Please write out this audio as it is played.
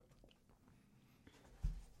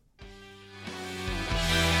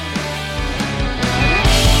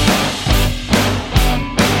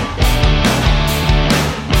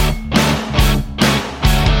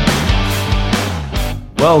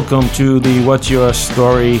Welcome to the What's Your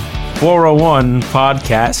Story 401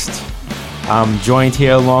 podcast. I'm joined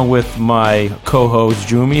here along with my co-host,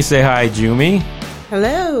 Jumi. Say hi, Jumi.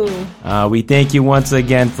 Hello. We thank you once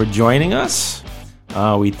again for joining us.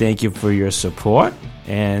 We thank you for your support.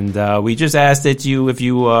 And we just ask that if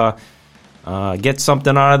you get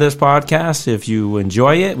something out of this podcast, if you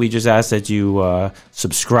enjoy it, we just ask that you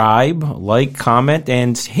subscribe, like, comment,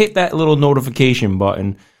 and hit that little notification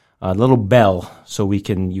button, little bell, so you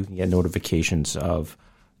can get notifications of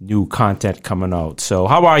new content coming out. So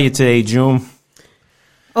how are you today, June?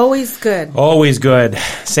 Always good. Always good.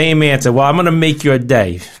 Same answer. Well, I'm going to make your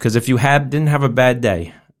day, because if you didn't have a bad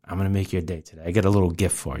day, I'm going to make your day today. I got a little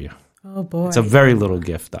gift for you. Oh, boy. It's a very little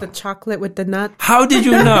gift, though. The chocolate with the nuts. How did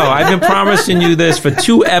you know? I've been promising you this for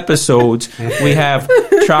 2 episodes. We have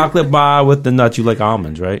chocolate bar with the nuts. You like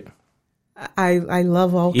almonds, right? I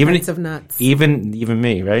love all kinds of nuts. Even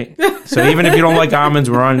me, right? So even if you don't like almonds,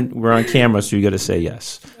 we're on camera, so you got to say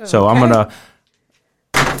yes. Okay. So I'm gonna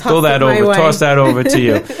toss that over to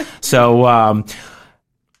you. So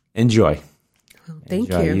enjoy. Thank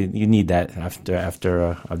you. You need that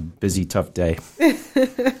after a busy, tough day.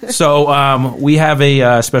 So we have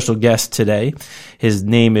a special guest today. His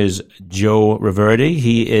name is Joe Reverde.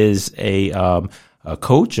 He is a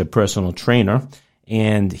coach, a personal trainer,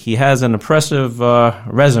 and he has an impressive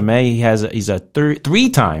resume. He's a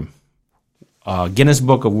 3-time Guinness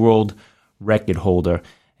Book of World Record holder.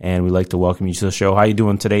 And we'd like to welcome you to the show. How you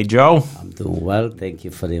doing today, Joe? I'm doing well. Thank you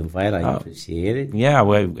for the invite. I appreciate it. Yeah,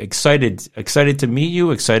 we're excited to meet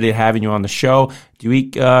you. Excited having you on the show. Do you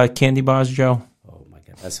eat candy bars, Joe? Oh, my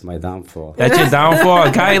God. That's my downfall. That's your downfall?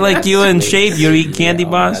 A guy like you in shape, you eat candy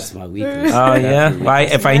bars? That's my weakness. Oh, yeah?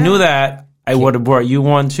 If I knew that, I would have brought you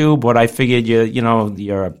one, too. But I figured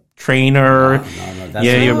you're a trainer. No,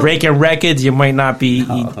 you're breaking records. You might not be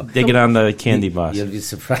digging on the candy bars. You'll be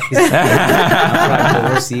surprised. I'm probably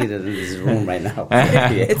the worst eater in this room right now.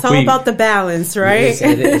 It's all about the balance, right?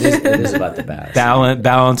 It is about the balance.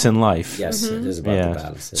 Balance in life. Yes, it is about the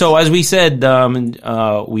balance. So as we said,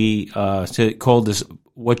 we called this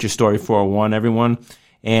What's Your Story 401, everyone.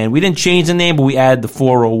 And we didn't change the name, but we added the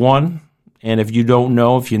 401. And if you don't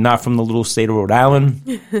know, if you're not from the little state of Rhode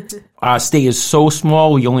Island, our state is so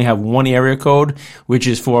small, we only have one area code, which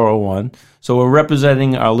is 401. So we're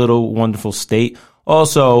representing our little wonderful state.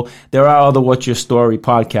 Also, there are other What's Your Story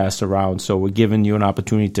podcasts around, so we're giving you an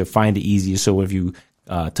opportunity to find it easier. So if you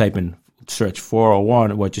search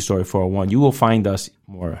 401, What's Your Story 401, you will find us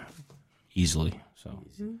more easily.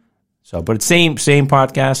 But it's same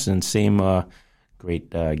podcast and same great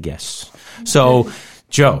guests. So,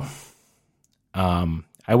 Joe.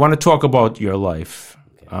 I want to talk about your life.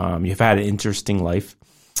 Okay. You've had an interesting life.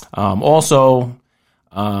 Also,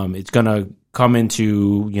 it's going to come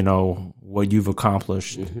into, what you've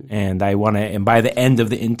accomplished. Mm-hmm. And by the end of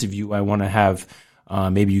the interview, I want to have,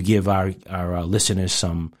 maybe you give our listeners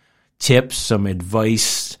some tips, some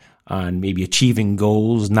advice on maybe achieving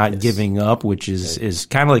goals, not giving up, which is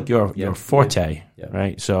kind of like your forte,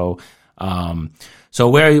 right? So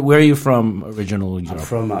where are you from originally? I'm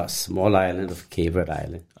from a small island of Cape Verde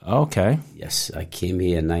Island. Okay. Yes, I came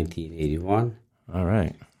here in 1981. All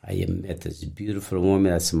right. I met this beautiful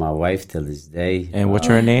woman. That's my wife till this day. And what's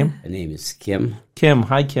her name? Her name is Kim. Kim.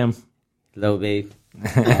 Hi, Kim. Hello, babe.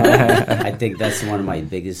 I think that's one of my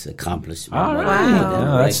biggest accomplishments. All right.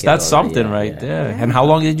 Wow. That's something right there. And how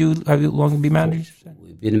long have you been married?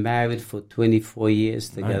 Been married for 24 years,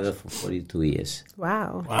 together for 42 years.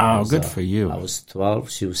 Wow. Wow, good for you. I was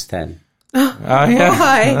 12, she was 10. Oh, yeah.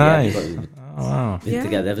 Nice. Wow. Been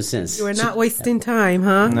together ever since. You were not wasting time,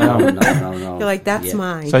 huh? No. You're like, that's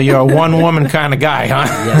mine. So you're a one-woman kind of guy, huh?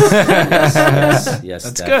 Yes.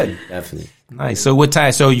 That's definitely, good. Definitely. Nice. So what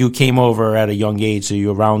time? So you came over at a young age, so you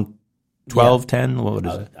were around 12, 10? What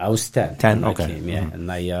is it? I was 10. 10, okay. I came,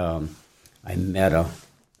 And I met her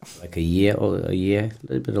like a little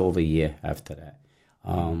bit over a year after that.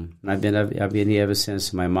 And I've been here ever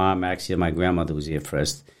since. My grandmother was here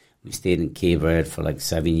first. We stayed in Cape Verde for like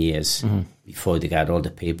 7 years before they got all the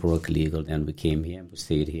paperwork legal. Then we came here and we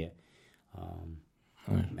stayed here.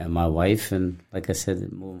 And my wife, and like I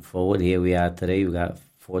said, moving forward, here we are today. We got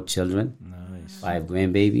 4 children, 5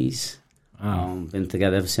 grandbabies. Been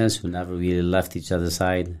together ever since. We never really left each other's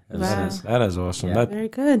side ever since. That is awesome. Yeah. Very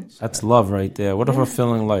good. That's love right there. What a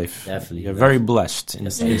fulfilling life. Definitely. You're very blessed.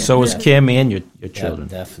 And so is Kim and your children.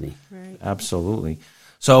 Yeah, definitely. Right. Absolutely.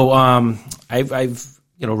 So I've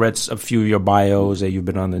read a few of your bios that you've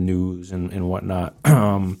been on the news and whatnot.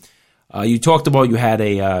 You talked about you had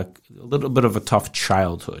a little bit of a tough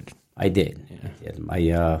childhood. I did.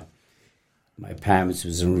 Yeah. my parents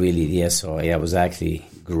wasn't really there, so I was actually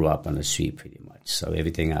grew up on the street pretty much. So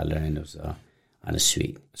everything I learned was on the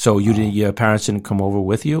street. So your parents didn't come over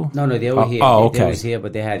with you? No, they were here. Oh, okay. They was here,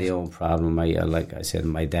 but they had their own problem. Like I said,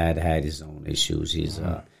 my dad had his own issues. He's,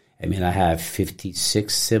 I have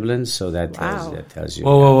 56 siblings, so that tells you.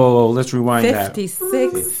 Whoa! Let's rewind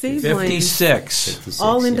 56 siblings. 56.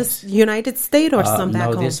 All in the United States or some back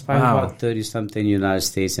home? No, there's probably about 30-something in the United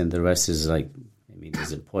States, and the rest is like,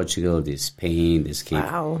 there's in Portugal, there's Spain, there's Cape.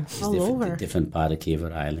 Wow, all over. Different part of Cape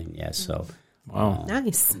Island, yeah, so. Wow.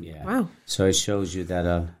 Nice. Yeah. Wow. So it shows you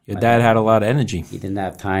that your dad had a lot of energy. He didn't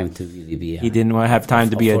have time to really be. He didn't have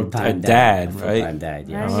time to be a dad, right? Full-time dad,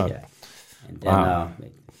 yes. Right. Yeah. And then,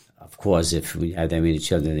 of course, if we had that many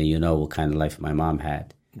children, then you know what kind of life my mom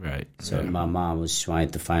had. Right. So my mom was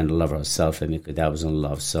trying to find the love of herself, because that wasn't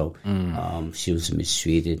love. So she was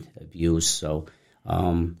mistreated, abused. So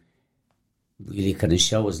really couldn't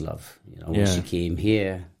show us love. When she came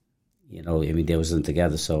here, they wasn't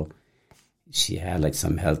together, so. She had like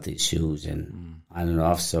some health issues and on and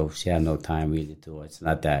off, so she had no time really to it. It's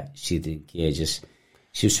not that she didn't care, just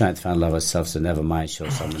she was trying to find love herself, so never mind show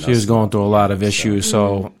someone else. She was going through a lot of issues,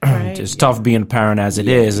 so it's tough being a parent as it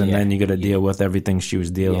is, and then you got to deal with everything she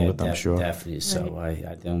was dealing with, I'm sure. Definitely, so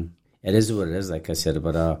I don't, it is what it is, like I said,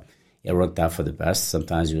 but it worked out for the best.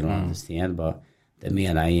 Sometimes we don't understand, but the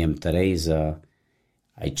man I am today is, I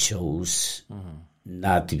chose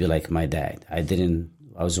not to be like my dad.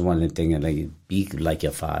 I was one of the things, like, be like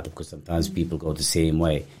your father, because sometimes people go the same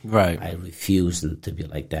way. Right. I refused to be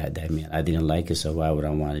like that. I mean, I didn't like it, so why would I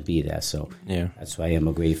want to be that? So that's why I'm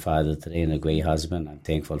a great father today and a great husband. I'm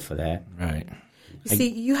thankful for that. Right. See,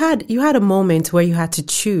 you had a moment where you had to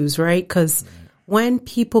choose, right? Because when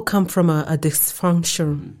people come from a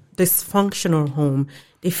dysfunctional home,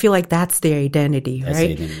 they feel like that's their identity,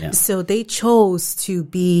 right? So they chose to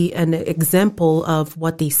be an example of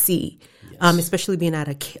what they see. Especially being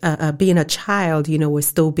a child, we're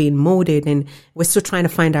still being molded and we're still trying to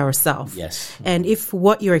find ourselves. Yes. And if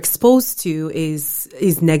what you're exposed to is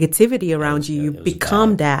negativity around you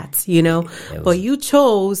become bad. that, But you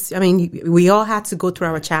chose, we all had to go through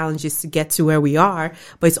our challenges to get to where we are,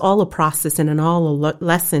 but it's all a process and all a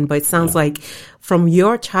lesson. But it sounds like from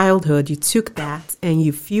your childhood, you took that and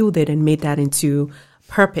you fueled it and made that into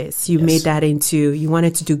purpose. You made that into, you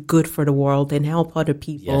wanted to do good for the world and help other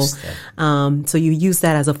people. So you use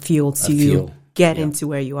that as a fuel to get into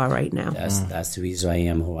where you are right now. That's the reason I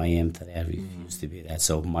am who I am today. I refuse to be that.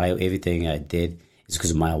 So everything I did is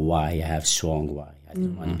because of my why. I have strong why. I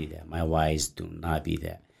didn't want to be that. My why is do not be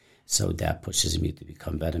that. So that pushes me to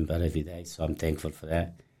become better and better every day. So I'm thankful for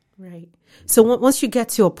that. Right. So once you get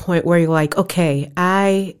to a point where you're like, okay,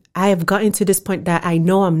 I have gotten to this point that I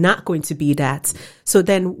know I'm not going to be that. So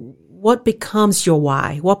then what becomes your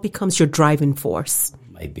why? What becomes your driving force?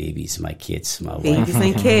 My babies, my kids, my babies wife.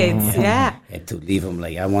 And kids, And to leave them,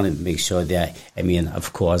 like, I want to make sure that,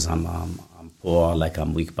 of course, I'm poor, like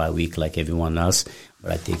I'm week by week like everyone else,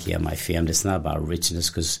 but I take care of my family. It's not about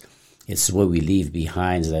richness, because it's what we leave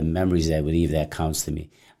behind, the memories that we leave that counts to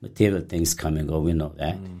me. Material things come and go, we know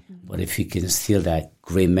that. But if you can steal that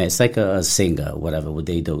great man, it's like a singer, whatever, what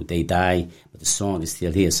they do. They die, but the song is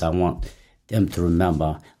still here. So I want them to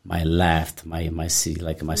remember my laugh, my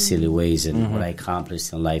silly ways and what I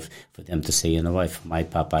accomplished in life, for them to say, you know what, if my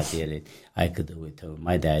papa did it, I could do it too.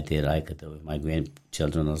 My dad did it, I could do it. My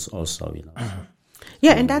grandchildren also,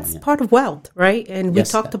 Yeah, and that's part of wealth, right? And we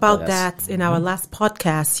talked about that in our last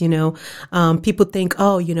podcast. People think,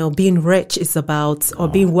 being rich is about, or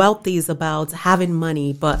being wealthy is about having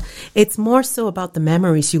money, but it's more so about the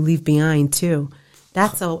memories you leave behind too.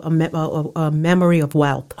 That's a memory of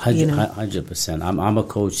wealth. 100%. I'm a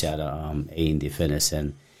coach at A&D Fitness,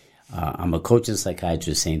 and I'm a coach and psychiatrist at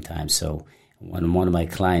the same time. So when one of my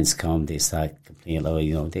clients come, they start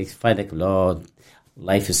complaining, they find like, Lord,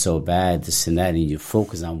 life is so bad, this and that, and you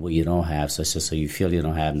focus on what you don't have, so you feel you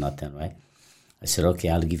don't have nothing, right? I said, okay,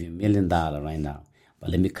 I'll give you $1 million right now, but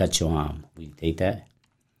let me cut your arm. Will you take that?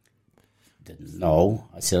 No.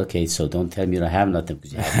 I said, okay, so don't tell me you don't have nothing,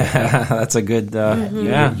 because you have your health. That's a good,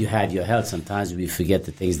 You have your health. Sometimes we forget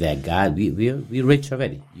the things that God, we're rich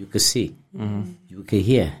already. You could see. You could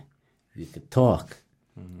hear. You could talk.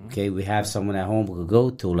 Okay, we have someone at home we could go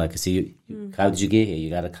to. Like I say, how did you get here? You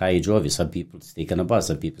got a car, you drove it. Some people taking a bus,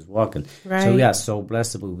 some people's walking. Right. So we are so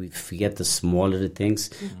blessed, but we forget the smaller the things.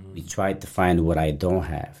 We try to find what I don't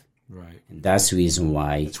have. Right. And that's the reason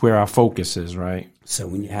why. It's where our focus is, right? So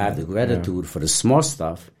when you have the gratitude for the small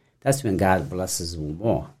stuff, that's when God blesses you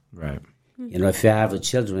more. Right. If you have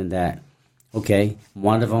children that Okay,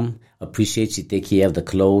 one of them appreciates you, take care of the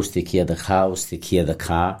clothes, take care of the house, take care of the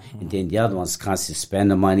car, and then the other one's constantly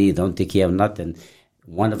spend the money, don't take care of nothing.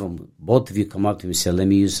 One of them, both of you come up to me and say, let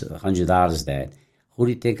me use $100, Dad. Who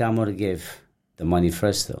do you think I'm going to give the money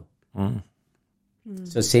first to?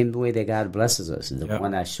 So same way that God blesses us. The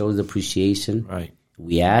one that shows appreciation, Right.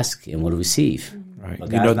 we ask and we'll receive. Right.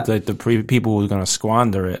 But You know, God's the people who are going to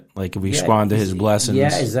squander it, like if we squander his blessings.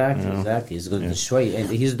 Yeah, exactly. He's going to destroy it.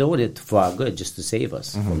 And he's doing it for our good, just to save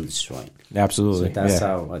us from destroying. Absolutely.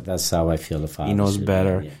 So that's how I feel the Father. He knows should be.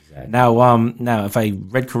 better. Yeah, exactly. Now, if I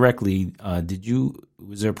read correctly,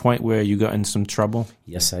 was there a point where you got in some trouble?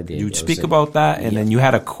 Yes, I did. You'd speak about that, and then you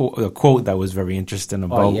had a quote that was very interesting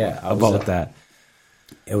about that.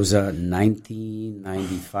 It was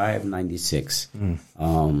 1995, 96.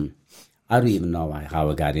 I don't even know how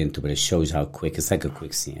I got into it, but it shows how quick. It's like a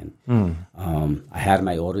quicksand. I had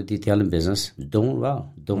my auto detailing business, doing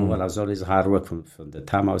well. I was always hard work from the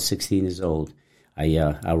time I was 16 years old.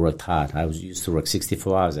 I worked hard. I used to work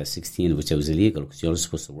 64 hours at 16, which was illegal because you're only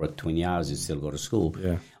supposed to work 20 hours and still go to school.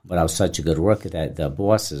 Yeah. But I was such a good worker that the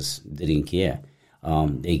bosses didn't care.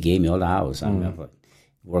 They gave me all the hours. I remember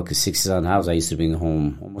working 60 hours. I used to bring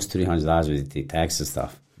home almost $300 with the tax and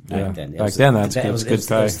stuff. Back then, that's good. It was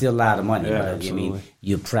still a lot of money. Yeah, but absolutely. I mean,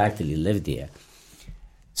 you practically lived there.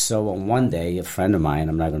 So on one day, a friend of mine,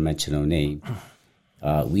 I'm not going to mention no name,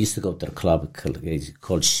 we used to go to the club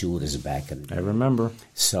called Shooters back in the day. I remember.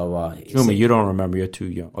 So, Jumi, you don't remember. You're too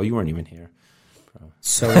young. Oh, you weren't even here.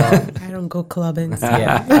 So, I don't go clubbing.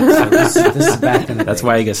 yeah. So this is back in the day. That's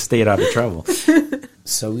why you get stayed out of trouble.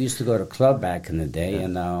 So we used to go to the club back in the day,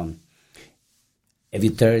 and every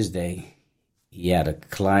Thursday, he had a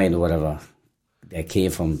client or whatever that came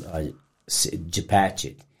from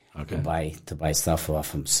Japatchit to buy stuff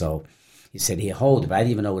off him. So he said he'd hold it, but I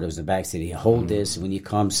didn't even know what it was in the back. He said he'd hold this. When he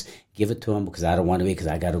comes, give it to him because I don't want to wait because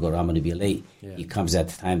I got to go. I'm going to be late. Yeah. He comes at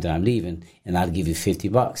the time that I'm leaving, and I'll give you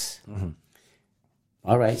 $50.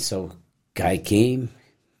 All right. So guy came,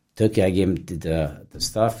 took it. I gave him the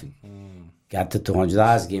stuff. Got the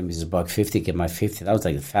 $200, gave me his $150, get my $50. That was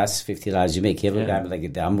like the fastest $50 you make. Every guy,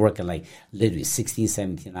 like I'm working like literally 16,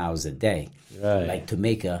 17 hours a day. Right. Like to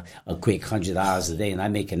make a quick $100 a day, and I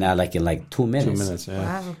make it now like in like 2 minutes. 2 minutes,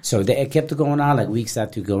 yeah. Wow. So it kept going on like weeks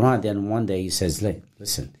after you go on. Then one day he says,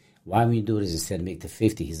 listen, why don't you do this instead of make the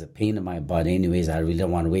 50? He's a pain in my butt anyways. I really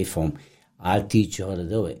don't want to wait for him. I'll teach you how to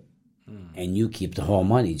do it. And you keep the whole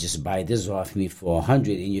money. Just buy this off me for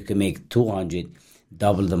 100 and you can make 200,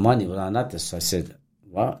 double the money without nothing. So I said,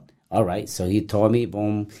 what? All right. So he told me,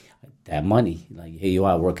 boom, that money. Like, here you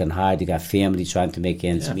are working hard. You got family trying to make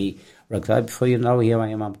ends meet. Before you know, here I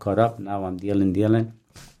am. I'm caught up. Now I'm dealing.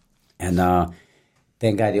 And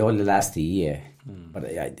thank God it only lasted a year. But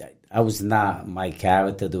I was not my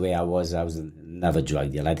character the way I was. I was never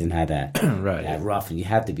drug dealer. I didn't have that, that rough. And you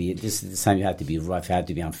have to be, this time you have to be rough. You have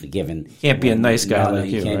to be unforgiving. You can't be a nice guy like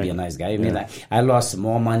you can't be a nice guy. I mean, I lost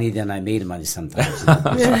more money than I made money sometimes.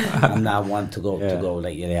 I'm not one to go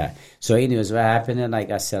like that. So anyways, what happened, and I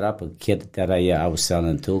got set up. A kid that I was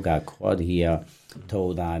selling to got caught. He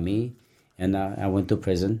told on me. And I went to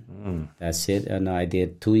prison. That's it. And I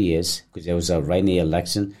did 2 years because it was right near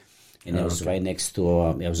election. And it was right next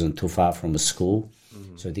to, it wasn't too far from a school.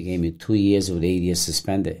 So they gave me 2 years with 8 years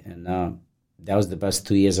suspended. And that was the best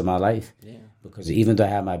 2 years of my life. Yeah. Because even though I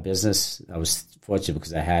had my business, I was fortunate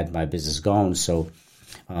because I had my business going. So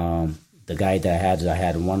the guy that I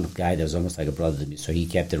had one guy that was almost like a brother to me. So he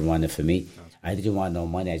kept it running for me. I didn't want no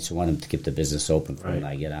money. I just wanted him to keep the business open for when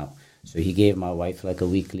I get out. So he gave my wife like a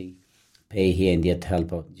weekly pay here and there to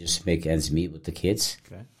help out, just make ends meet with the kids.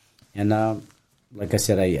 Okay. And like I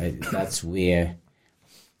said, I that's where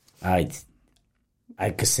I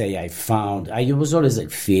could say I found. I was always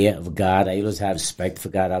like fear of God. I always had respect for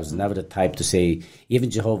God. I was never the type to say, even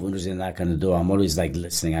Jehovah was not going to do. I'm always like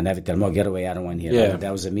listening. I never tell them, "Oh, get away! I don't want to hear that."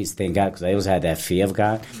 That was a me. Thank God, because I always had that fear of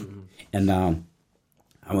God. And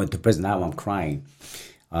I went to prison. Now I'm crying.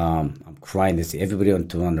 I'm crying. Everybody on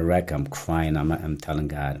the wreck. I'm crying. I'm telling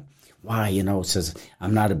God, why? It says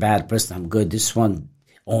I'm not a bad person. I'm good. This one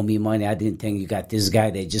owe me money. I didn't think you got this guy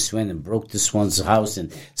that just went and broke this one's house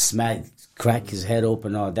and cracked his head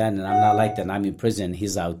open, all that, and I'm not like that. I'm in prison and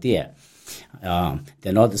he's out there.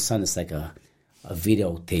 Then all of a sudden it's like a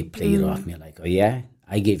videotape played off me. Like, oh yeah?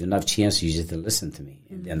 I gave enough chance you just to listen to me.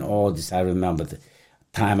 And then all this, I remember the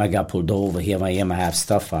time I got pulled over. Here I am, I have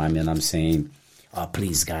stuff on me, and I'm saying, oh,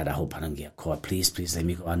 please, God, I hope I don't get caught. Please let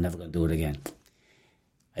me go. I'm never going to do it again.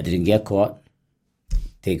 I didn't get caught.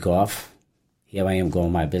 Take off. Here I am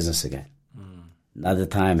going my business again. Another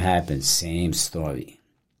time happened, same story.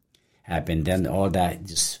 happened. Then all that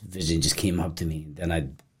vision just came up to me. Then I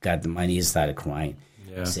got on my knees, started crying.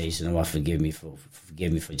 Yeah. Say, you know what, forgive me for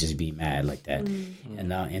just being mad like that.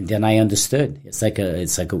 And then I understood. It's hard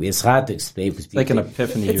to explain. It's like an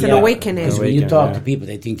epiphany. It's an awakening. When you talk to people,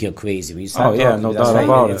 they think you're crazy. When you start no doubt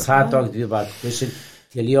about it. It's hard talking to people about Christian.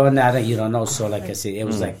 Till you're not, you don't know. So like I said, it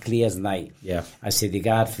was like clear as night. Yeah. I said,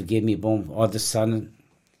 God, forgive me. Boom. All of a sudden,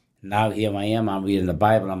 now here I am. I'm reading the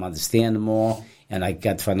Bible. I'm understanding more. And I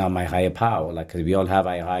got to find out my higher power. Like, cause we all have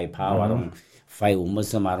our higher power. I don't fight with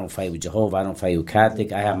Muslim. I don't fight with Jehovah. I don't fight with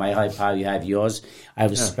Catholic. I have my higher power. You have yours. I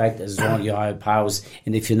respect as long your higher powers.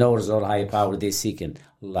 And if you know there's all higher power, they're seeking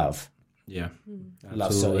love. Yeah.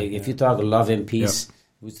 Love. So if you talk love and peace,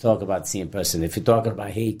 we talk about the same person. If you're talking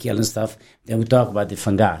about hate, killing stuff, then we talk about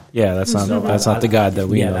different God. Yeah, that's not the God that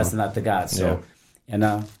we know. Yeah, that's not the God. So, and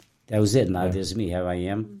that was it. Now there's me. Here I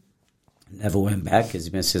am. Never went back. It's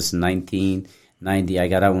been since 1990. I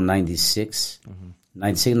got out in 96.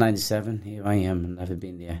 96, 97. Here I am. Never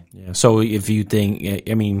been there. Yeah. So if you think,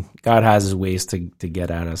 I mean, God has his ways to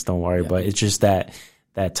get at us. Don't worry. But it's just that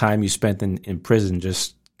time you spent in prison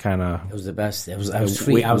just kind of. It was the best. I was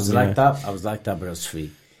free. I was locked up. But I was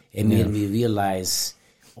free. It made me realize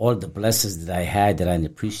all the blessings that I had that I didn't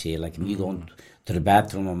appreciate. Like me going to the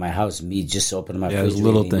bathroom of my house, me just opening my fridge. The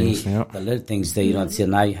little things. The little things that you don't see.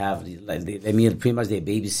 Now you have, like, pretty much they're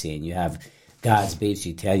babysitting. You have God's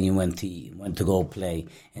babysitting, telling you when to go play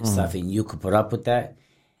and stuff. And you could put up with that.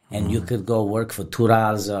 And you could go work for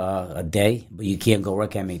 $2 a day, but you can't go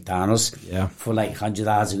work at McDonald's for like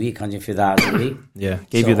 $100 a week, $150 a week. Yeah,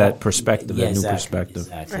 gave you that perspective, that new perspective.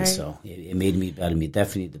 Exactly. Right. So it made me better.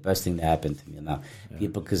 Definitely the best thing that happened to me. Now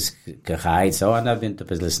people could hide. So I've never been to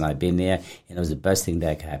prison. Listen, I've been there, and it was the best thing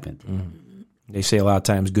that happened to me. They say a lot of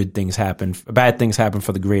times bad things happen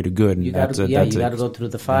for the greater good. And you got to go through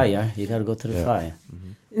the fire. You got to go through the fire.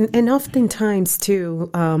 And oftentimes too,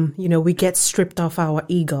 we get stripped off our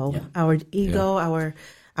ego,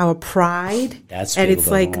 our pride, and it's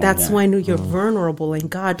like that's when you're vulnerable, and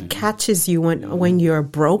God catches you when you're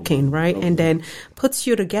broken, right? And then puts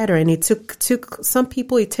you together. And it took some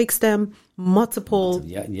people. It takes them multiple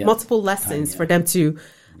lessons for them to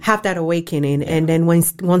have that awakening. And then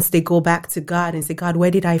once they go back to God and say, God, where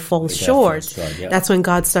did I fall short? That's when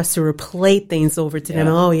God starts to replay things over to them.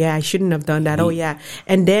 Oh yeah, I shouldn't have done that. Oh yeah.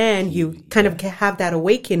 And then you kind of have that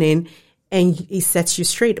awakening and he sets you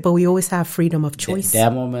straight. But we always have freedom of choice.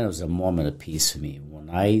 That moment was a moment of peace for me. When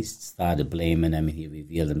I started blaming him, he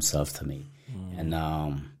revealed himself to me.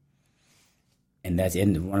 And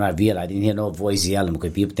when I realized, I didn't hear no voice yelling,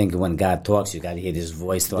 because people think when God talks, you got to hear his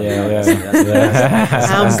voice talking. I'm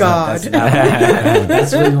God.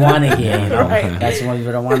 That's what we want to hear, Right. That's what we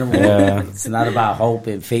don't want to hear. It's not about hope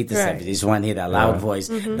and faith and stuff. You just want to hear that loud voice.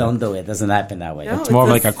 Don't do it. It doesn't happen that way. No, it's more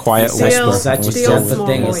like a quiet whisper. It's such a gentle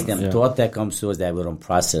thing. It's the thought that comes to us that we don't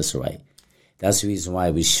process right. That's the reason why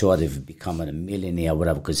we're short of becoming a millionaire or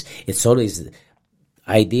whatever, because it's always...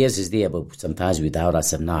 Ideas is there, but sometimes we doubt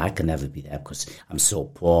ourselves. No, I can never be that because I'm so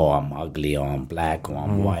poor, I'm ugly, or I'm black, or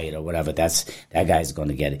I'm white, or whatever. That guy's going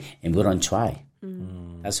to get it. And we don't try.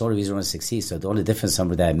 That's the only reason we want to succeed. So the only difference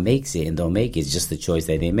somebody that makes it and don't make it is just the choice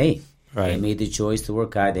that they made. Right. They made the choice to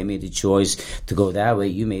work hard. They made the choice to go that way.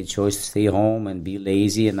 You made the choice to stay home and be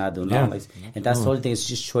lazy and not do nothing. And that's the only thing. It's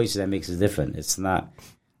just choices that makes it different. It's not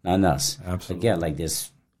us. Absolutely. Again, like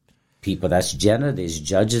there's people that's gender, there's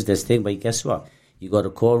judges, there's things, but guess what? You go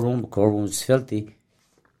to courtroom is filthy.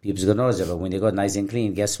 People's going to notice it, but when they go nice and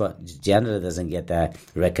clean, guess what? Janitor doesn't get that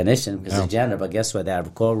recognition because it's janitor. But guess what?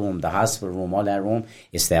 That courtroom, the hospital room, all that room,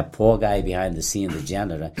 it's that poor guy behind the scene, the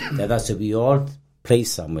janitor. That's so we all play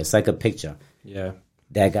somewhere. It's like a picture. Yeah.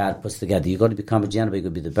 That God puts together. You're going to become a janitor, you're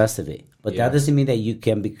going to be the best of it. But that doesn't mean that you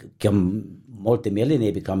can become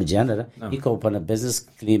multimillionaire, become a janitor. No. You can open a business,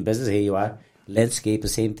 clean business. Here you are. Landscape, the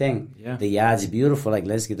same thing. Yeah. The yard's beautiful, like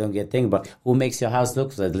landscape don't get thing, but who makes your house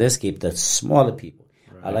look like landscape? The smaller people.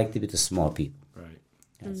 Right. I like to be the small people. Right.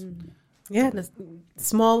 The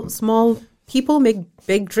small people make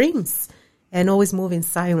big dreams and always move in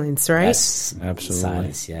silence, right? Yes, absolutely.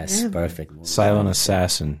 Silence, yes, perfect. Silent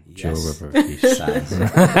assassin, Joe River.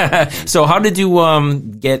 So how did you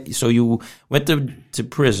get? So you went to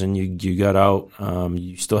prison. You got out.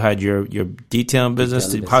 You still had your detailing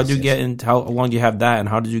business. How did you get into? How long do you have that? And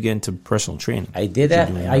how did you get into personal training? I did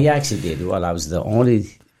that. I actually did. Well, I was the only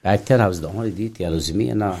back then. I was the only detailer. It was me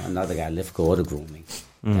and another guy, Lifco Auto Grooming.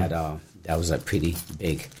 That was pretty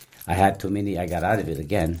big. I had too many. I got out of it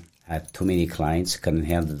again. Had too many clients, couldn't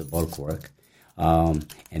handle the bulk work, and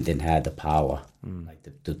then had the power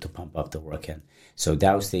to pump up the work in. So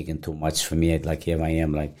that was taking too much for me. Like here I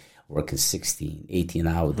am, like working 16,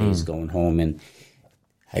 18-hour days, going home. And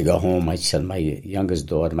I go home, my oldest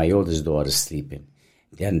daughter is sleeping.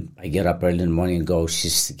 Then I get up early in the morning and go.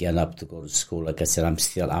 She's getting up to go to school. Like I said,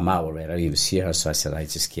 I'm out already. I don't even see her. So I said, I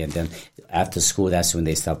just can't. Then after school, that's when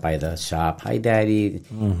they stop by the shop. Hi, Daddy.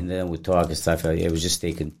 And then we talk and stuff. It was just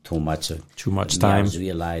taking too much time. I was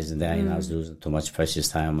realizing that, I was losing too much precious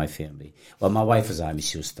time on my family. Well, my wife was on me.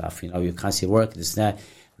 She was tough. You can't see work, this and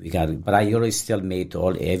that. But I always still made to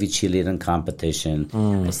every cheerleading competition.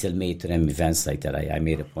 I still made to them events like that. I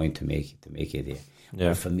made a point to make it there. Yeah.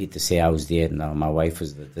 But for me to say I was there, no, my wife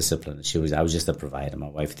was the discipline. I was just a provider. My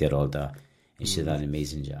wife did all and she did an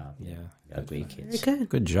amazing job. Yeah, got great kids. Very good.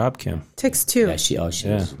 Good job, Kim. Takes two. Yeah, she was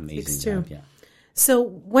an amazing job. Yeah. So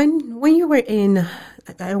when you were in,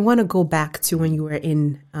 I want to go back to when you were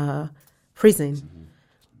in prison. Mm-hmm.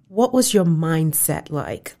 What was your mindset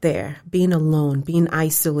like there? Being alone, being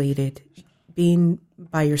isolated, being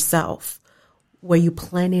by yourself. Were you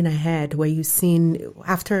planning ahead? Were you seeing,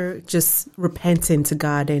 after just repenting to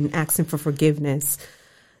God and asking for forgiveness,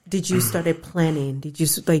 did you started planning? Did you,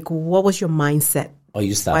 what was your mindset? Oh,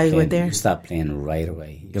 you start playing. You start playing right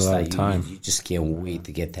away. You start, time. You just can't wait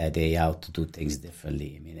to get that day out to do things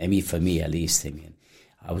differently. I mean, for me at least,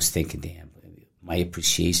 I was thinking, damn, my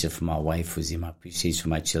appreciation for my wife was there. My appreciation for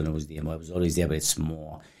my children was there. I was always there, but it's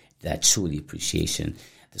more that truly appreciation.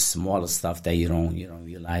 The smaller stuff that you don't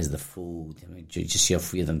realize, the food, just your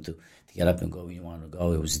freedom to get up and go when you want to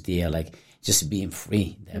go. It was there, just being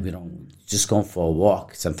free. That we don't just going for a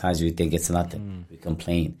walk. Sometimes we think it's nothing. We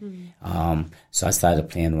complain. So I started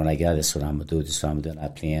planning when I got this. What I'm gonna do. This is what I'm doing. I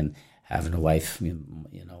planned having a wife.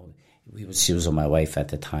 She was my wife at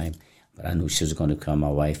the time, but I knew she was going to become my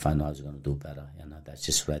wife. I knew I was going to do better. That's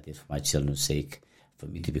just what I did for my children's sake, for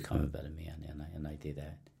me to become a better man. And I did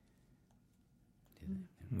that.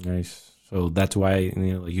 Nice. So that's why,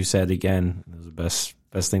 like you said again, it was the best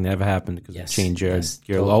thing that ever happened because it changed your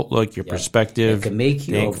outlook, your perspective. It could make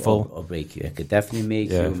you or break you. It could definitely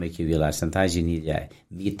make you realize sometimes you need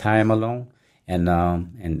me time alone, and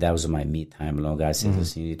that was my me time alone. God said,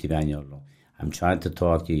 listen, you need to be on your own. I'm trying to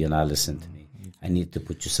talk to you, you're not listening to me. I need to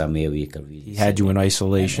put you somewhere where you can really. He had you in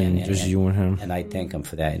isolation, just you and him. And I thank him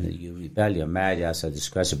for that. And you rebel, you're mad, you're outside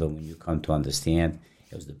discretion, but when you come to understand,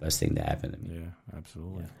 it was the best thing that happened to me. Yeah,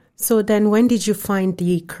 absolutely. Yeah. So then when did you find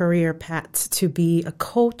the career path to be a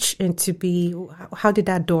coach and to be, how did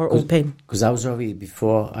that door open? Because I was already,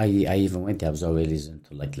 before I even went there, I was already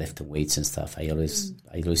into lifting weights and stuff. I always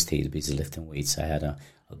stayed busy lifting weights. I had a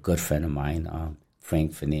good friend of mine,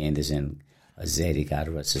 Frank Fernandez, and Zeddy, God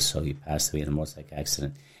rest his soul, he passed away in a motorcycle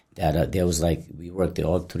accident. That there was we worked,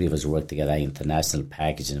 all three of us worked together, international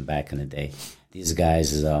packaging back in the day. These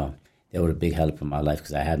guys, they were a big help in my life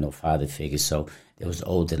because I had no father figure. So they was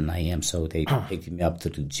older than I am. So they picked me up to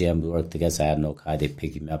the gym. We worked together. So I had no car. They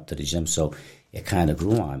picked me up to the gym. So it kind of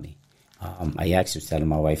grew on me. I actually was telling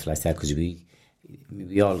my wife like that because we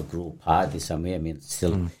all grew apart somewhere.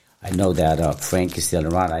 Still, I know that Frank is still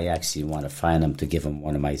around. I actually want to find him to give him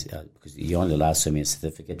one of my, because he only lost me a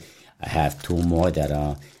certificate. I have two more that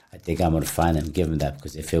I think I'm going to find him and give him that,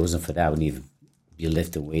 because if it wasn't for that, I wouldn't even be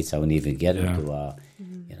lifting weights. I wouldn't even get him to,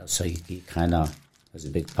 so he kind of was a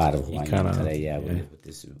big part of who I am today, with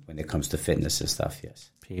this, when it comes to fitness and stuff,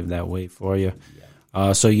 yes. Paved that way for you.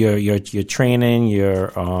 Yeah. So you're training,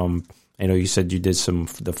 I know you said you did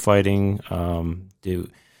the fighting, you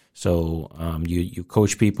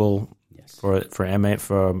coach people for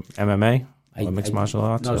MMA? Mixed martial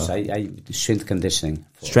arts? No, so I do strength conditioning.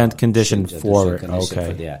 Strength conditioning for it,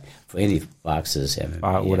 for any boxers,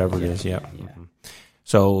 MMA. Whatever it is, yeah. Mm-hmm.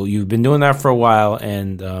 So you've been doing that for a while,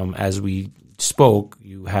 and as we spoke,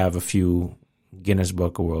 you have a few Guinness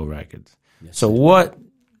Book of World Records. Yes, so what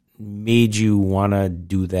made you want to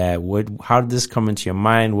do that? How did this come into your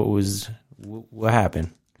mind? What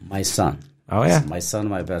happened? My son. Oh, yeah? My son,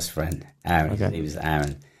 my best friend, Aaron. Okay. His name is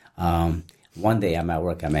Aaron. One day I'm at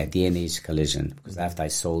work, I'm at D&H Collision, because after I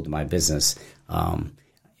sold my business,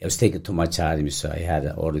 it was taking too much out of me, so I had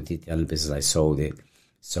an auto detailing business, I sold it.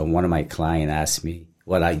 So one of my clients asked me,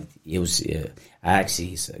 he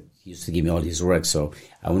used to give me all his work, so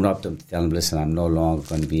I went up to him to tell him, listen, I'm no longer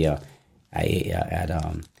going to be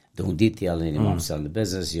doing detailing anymore. I'm selling the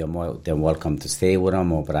business. You're more than welcome to stay with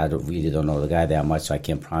him, but I really don't know the guy that much, so I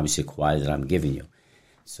can't promise you quality that I'm giving you.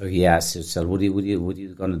 So he asked, he said, what are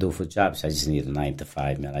you going to do for jobs? I just need a 9 to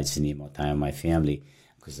 5, man. I just need more time with my family,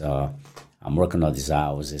 because I'm working all these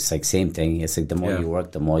hours. It's like same thing. It's like the more you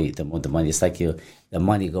work, the more the money. It's like the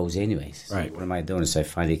money goes anyways. So right. What am I doing? So I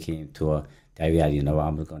finally came to that reality.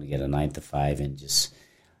 I'm going to get a 9 to 5 and just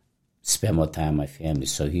spend more time with my family.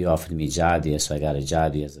 So he offered me a job there, so I got a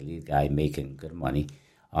job there as a lead guy, making good money.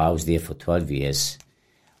 I was there for 12 years,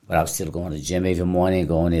 but I was still going to the gym every morning,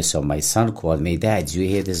 going there. So my son called me, Dad, did you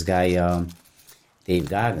hear this guy, Dave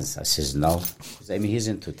Goggins? I says, no. Because, I mean, he's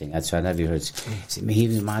into things. That's why I never heard. He said, man, he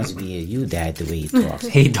reminds me of you, Dad, the way he talks.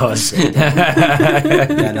 He does.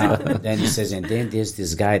 Then he says, and then there's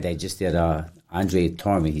this guy that just did, Andre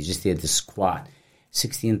Torme. He just did the squat.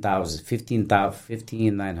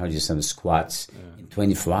 15,900 some squats in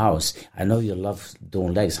 24 hours. I know you love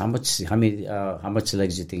doing legs. How much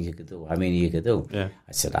legs do you think you could do? How many you could do? Yeah.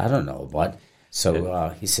 I said, I don't know, but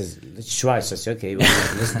so he says, let's try. So I said, okay,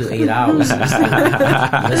 well, let's do 8 hours.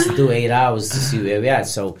 Let's do 8 hours to see where we're at.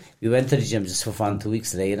 So we went to the gym just for fun. 2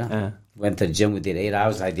 weeks later, went to the gym. We did 8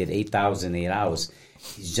 hours. I did 8,000 8 hours.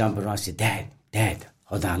 He's jumping around. I said, Dad.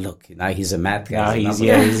 Hold on, look. Now he's a math guy. He's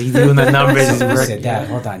doing the numbers. He said, Dad,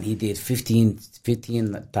 hold on. He did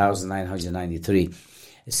 15,993.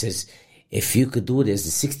 It says, if you could do this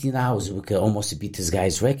in 16 hours, we could almost beat this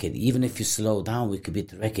guy's record. Even if you slow down, we could beat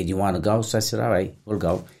the record. You want to go? So I said, all right, we'll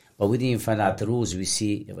go. But we didn't even find out the rules. We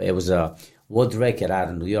see it was a world record out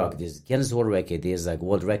of New York. There's Guinness World Record. There's like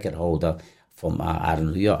world record holder from out of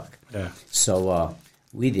New York. Yeah. So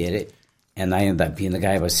we did it, and I ended up being the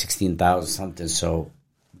guy about 16,000 something. So.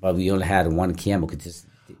 But we only had one camera. We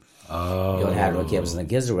only had one camera in the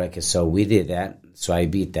Guinness record. So we did that. So I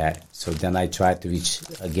beat that. So then I tried to reach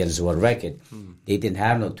a Guinness World Record. They didn't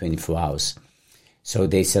have no 24 hours. So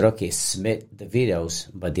they said, okay, submit the videos,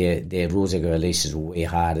 but their rules and regulations were way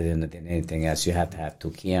harder than anything else. You have to have 2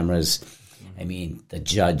 cameras. I mean, the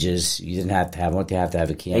judges, you didn't have to have one. You have to have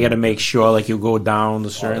a camera. You got to make sure, like, you go down a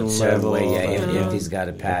certain level. Way, everything's got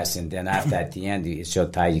to pass. And then after, at the end, it's so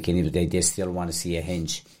tight, you can even, they still want to see a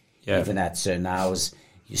hinge. Yeah. Even at certain hours,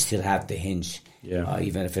 you still have to hinge. Yeah.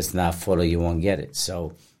 Even if it's not full, you won't get it.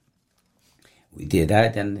 So we did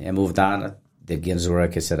that, and I moved on. The Guinness World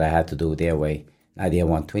Record said I had to do it their way. Now they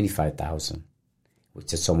want 25,000,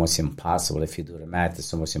 which is almost impossible. If you do the math,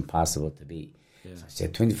 it's almost impossible to beat. Yeah. So I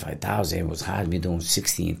said 25,000. It was hard me doing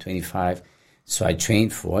 16, 25. So I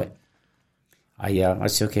trained for it. I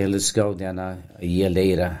said, okay, let's go. Then a year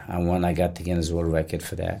later, I got the Guinness World Record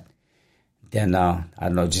for that. Then, I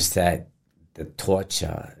don't know, just that, the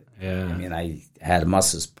torture. I mean, I had a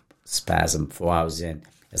muscle spasm 4 hours in.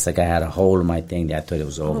 It's like I had a hole in my thing that I thought it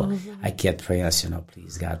was over. I kept praying. I said, no,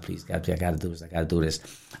 please, God, I got to do this. I got to do this.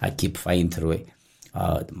 I keep fighting through it.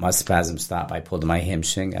 My spasm stopped. I pulled my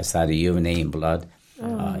hamstring. I started urinating blood.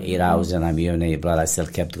 8 hours in, I'm urinating blood. I still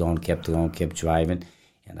kept going, kept driving,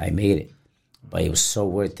 and I made it. But it was so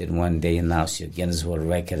worth it. One day announce your Guinness World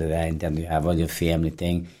Record of that, and then you have all your family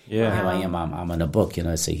thing. Yeah. Here I am. I'm in a book. You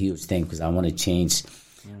know, it's a huge thing because I want to change.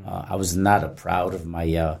 I was not proud of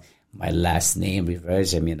my last name,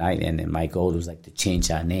 Reverse. I mean, and my goal was like to change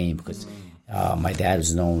our name because my dad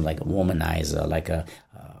was known like a womanizer, like a.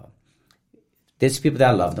 There's people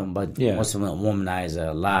that loved him, but most of them a womanizer,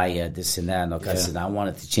 a liar, this and that. And I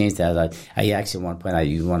wanted to change that. I actually, at one point,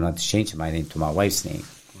 you wanted to change my name to my wife's name.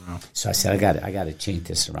 So I said, I got to change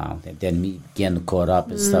this around. And then me getting caught up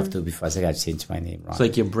and stuff too before I said, I got to change my name around. It's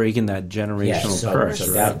like you're breaking that generational curse.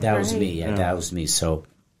 So that was me. Yeah, that was me. So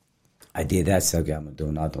I did that. So okay, I'm going to do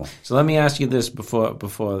another one. So let me ask you this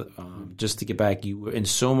before just to get back. You were in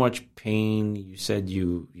so much pain. You said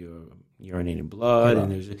you're urinating blood.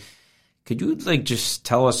 And could you like just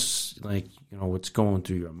tell us like, you know, what's going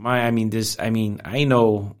through your mind? I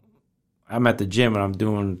know I'm at the gym and I'm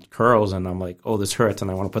doing curls and I'm like, oh, this hurts and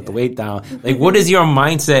I want to put the weight down. Like, what is your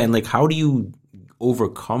mindset and like, how do you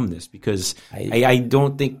overcome this? Because I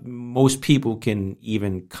don't think most people can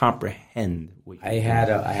even comprehend. I had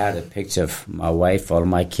a picture of my wife, all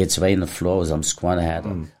my kids right in the floor as I'm squatting. I had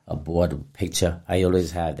a board picture. I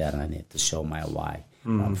always have that on it to show my why.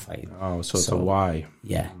 I'm fighting. Oh, so it's a why.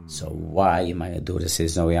 Yeah. So why am I going to do this?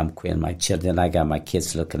 There's no way I'm quitting. My children, I got my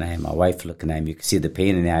kids looking at him, my wife looking at him. You can see the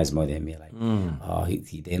pain in their eyes more than me. Like,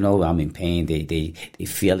 they know I'm in pain. They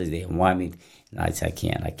feel it. They want me. And I say, I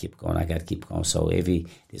can't. I keep going. I got to keep going. So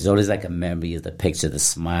there's always like a memory of the picture, the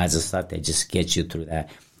smiles and stuff that just get you through that,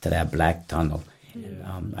 to that black tunnel.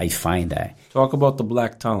 Yeah. I find that. Talk about the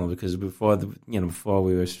black tunnel because before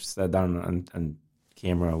we were sat down and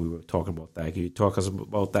camera, we were talking about that. Can you talk us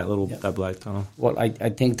about that that black tunnel? Well, I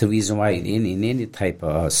think the reason why in any type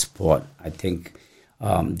of sport, I think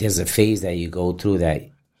there's a phase that you go through that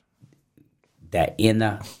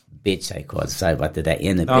inner bitch, I call it. Sorry about that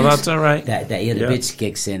inner bitch. Oh, that's all right. That inner bitch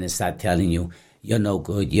kicks in and start telling you, you're no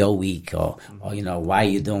good, you're weak, or why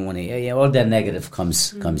you don't want to. All that negative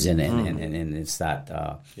comes in and start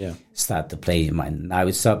to play in mind. Now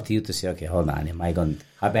it's up to you to say, okay, hold on,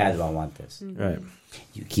 how bad do I want this? Right.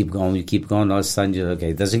 You keep going, all of a sudden you're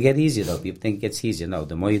okay. It doesn't get easier though. People think it gets easier. No,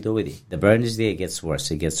 the more you do it, the burn is there, it gets worse.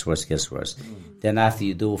 Then after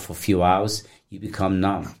you do it for a few hours, you become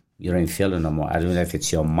numb. You don't feel it no more. I don't know if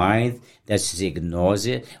it's your mind that just ignores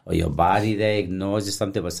it or your body that ignores it,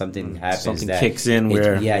 something, but something happens. Something that kicks in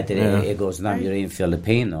it goes numb. You don't even feel the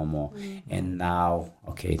pain no more. And now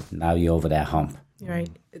you're over that hump.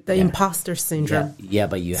 Right. The imposter syndrome. Yeah,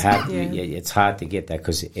 but you have it's hard to get that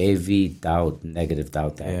because every negative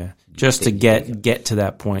doubt that just to get to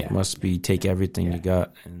that point must be take everything you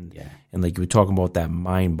got and like you were talking about that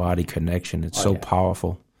mind body connection. It's so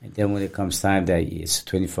powerful. And then when it comes time that it's a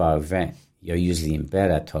 24-hour event, you're usually in bed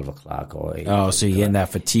at 12 o'clock or 8 so you're getting that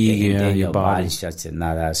fatigue in your body. Shuts in.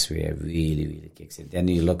 Now that's where it really, really kicks in. Then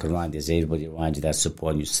you look around, there's everybody around you that's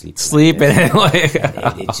supporting you sleeping.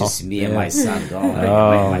 It's just me and my son going.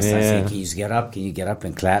 My son saying, can you just get up? Can you get up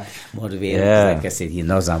and clap? Motivated. Like I said, he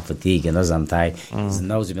knows I'm fatigued. He knows I'm tired. He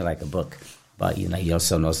knows me like a book. But, he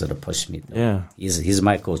also knows how to push me. Though. Yeah. He's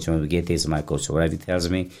my coach. When we get there, he's my coach. So whatever he tells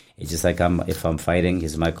me, it's just like if I'm fighting,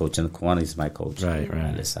 he's my coach in the corner, he's my coach. Right.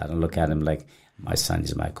 Listen, I don't look at him like my son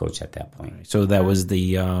is my coach at that point. Right. So that was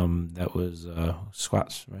the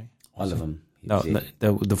squats, right? All of them. No,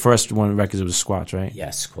 the first one records was squats, right?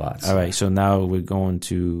 Yes, squats. All right, so now we're going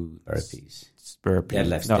to burpees.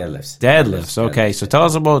 Deadlifts. Okay, so tell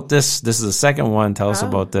us about this. This is the second one. Tell us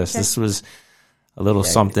about this. Okay. This was a little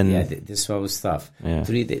something. Yeah, this one was tough. Yeah.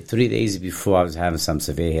 3 days before, I was having some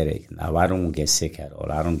severe headache. Now, I don't get sick at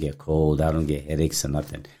all. I don't get cold. I don't get headaches or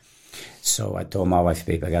nothing. So I told my wife,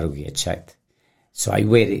 babe, I got to go get checked. So I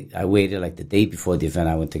waited like the day before the event.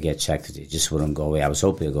 I went to get checked. It just wouldn't go away. I was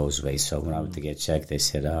hoping it goes away. So when I went to get checked, they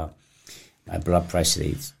said my blood pressure.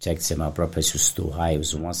 They checked, said my blood pressure was too high. It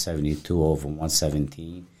was 172 over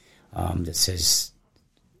 117. That says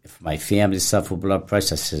if my family suffer blood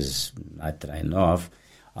pressure, I says not that I know of.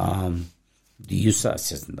 Do you? I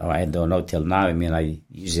says no, I don't know till now. I mean, I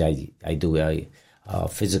usually do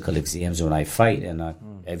physical exams when I fight, and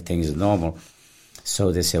everything is normal.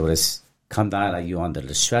 So they said, well, let's come down. Are you under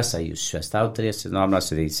the stress? Are you stressed out today? I said, no, I'm not.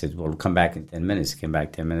 So they said, well, come back in 10 minutes. Came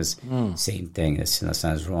back 10 minutes. Same thing. I said, no,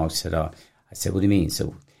 sounds wrong. I said, what do you mean?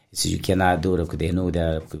 So he said, you cannot do it because they knew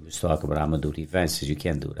that we was talking about I'm going to do the event. He said, you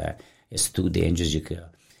can't do that. It's too dangerous. You could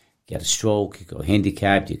get a stroke. You could go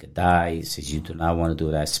handicapped. You could die. He says, you do not want to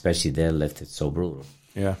do that, especially deadlift. It's so brutal.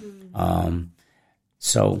 Yeah.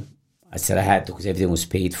 So I said I had to because everything was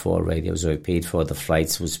paid for already. It was already paid for. The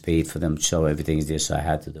flights was paid for them. So everything is there. So I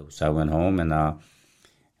had to do. So I went home and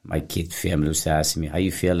my kid family was asking me, how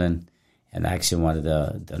you feeling? And actually one of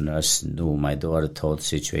the nurse knew my daughter told the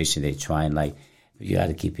situation. They try and you got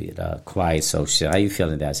to keep it quiet. So she said, how you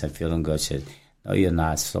feeling? That I said, feeling good. She said, no, you're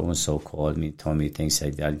not. So-and-so called me, told me things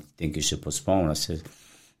like that. I think you should postpone. I said,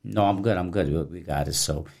 no, I'm good. We got it.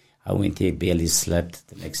 So I went there, barely slept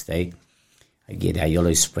the next day. I get I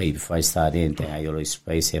always pray before I start anything. I always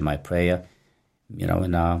pray, say my prayer.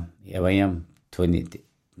 And here I am,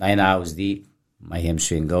 29 hours deep. My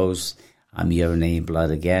hamstring goes. I'm urinating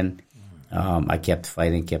blood again. I kept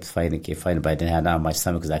fighting, but I didn't have that on my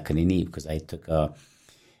stomach because I couldn't eat because I took an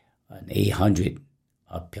 800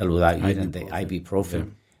 pill without eating the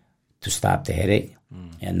ibuprofen to stop the headache.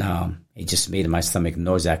 And it just made my stomach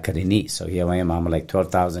noise. I couldn't eat. So here I am. I'm like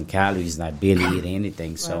 12,000 calories and I barely eat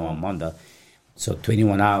anything. So I'm under. So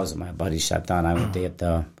 21 hours, my body shut down. I went there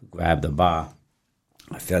to grab the bar.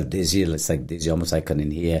 I felt dizzy. It's like dizzy, almost I couldn't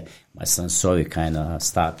hear. My son saw it, kind of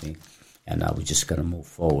stopped me. And I was just going to move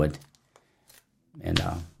forward. And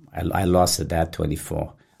I lost at that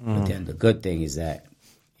 24. But then the good thing is that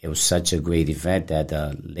it was such a great event that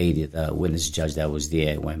the lady, the witness judge that was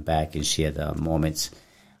there, went back and shared the moments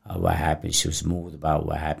of what happened. She was moved about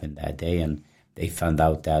what happened that day. And they found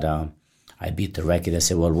out that I beat the record. I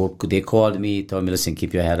said, well, they called me, told me, listen,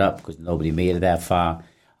 keep your head up because nobody made it that far.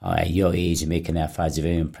 At your age, making that far is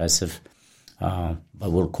very impressive. But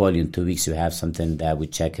we'll call you in 2 weeks. You have something that we're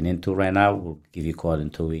checking into right now. We'll give you a call in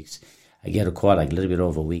 2 weeks. I get a call like a little bit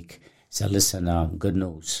over a week. Said, listen, good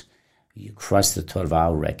news. You crushed the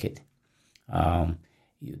 12-hour record.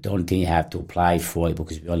 The only thing you have to apply for it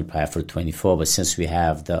because we only apply for 24. But since we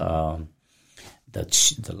have the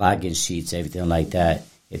login sheets, everything like that,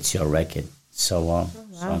 it's your record. So,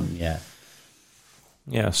 yeah.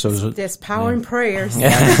 So there's power in prayers. See,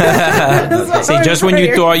 just when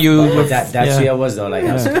you thought you, that's where I was though. Like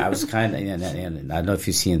I was kind of, and I don't know if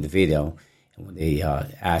you see in the video when they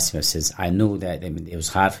asked me, I says, I knew that, I mean, it was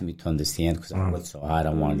hard for me to understand because I worked so hard. I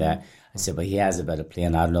wanted that. I said, but he has a better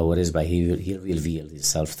plan. I don't know what it is, but he'll reveal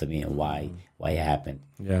himself to me and why it happened.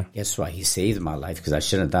 Yeah. Guess what? He saved my life because I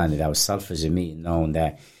shouldn't have done it. That was selfish of me, knowing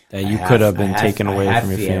that you could have been taken away from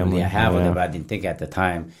your family. I have it, but I didn't think at the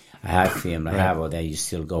time. I had family. I have all that. You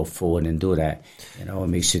still go forward and do that. You know, it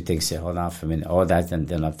makes you think, say, hold on for a minute. All that, and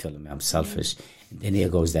then I'm feeling I'm selfish. And then here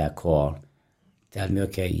goes that call. Tell me,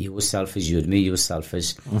 okay, you were selfish. You admit you were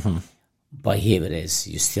selfish. But here it is.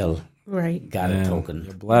 You still got a token.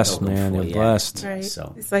 You're blessed, man. You're blessed. Right.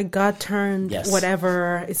 So it's like God turned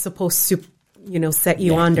whatever is supposed to, set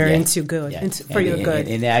you under into good, for your good.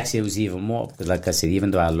 And actually, it was even more because, like I said,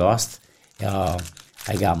 even though I lost, I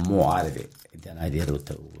got more out of it than I did with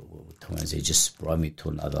twins. It just brought me to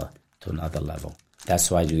another level.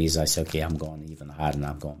 That's why the reason I said, okay, I'm going even harder and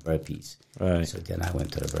I'm going burpees. Right. So then I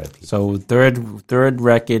went to the burpees. So third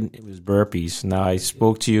record, it was burpees. Now I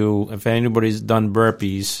spoke to you. If anybody's done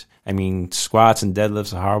burpees, I mean, squats and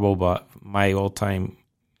deadlifts are horrible, but my all-time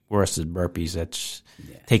worst is burpees. That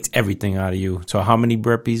takes everything out of you. So how many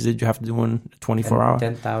burpees did you have to do in 24 hours?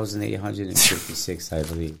 10,856, I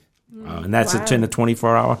believe. And that's in a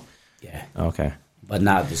 24-hour? Yeah. Okay. But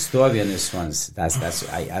now the story on this one's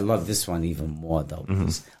I love this one even more though.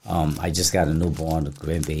 Because, I just got a newborn, a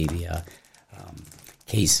grandbaby,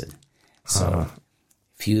 Kason. So a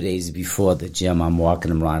few days before the gym, I'm walking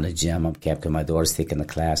him around the gym. I'm capturing my daughter's taking the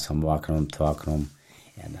class. I'm walking him, talking to him,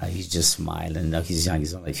 and he's just smiling. He's young.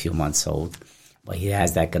 He's only a few months old, but he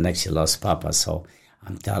has that connection. He loves Papa, so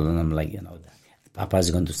I'm telling him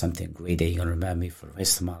Papa's going to do something great that you're going to remember me for the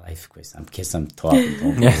rest of my life. Because I'm talking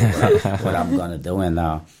to him what I'm going to do.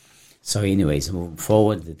 And so anyways, moving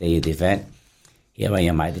forward, the day of the event, here I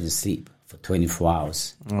am. I didn't sleep for 24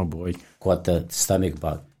 hours. Oh, boy. Caught the stomach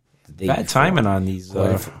bug. Bad timing on these.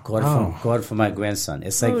 Caught for my grandson.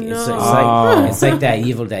 It's like it's like that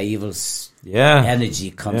evil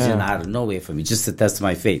energy comes in out of nowhere for me just to test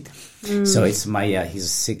my faith. So it's my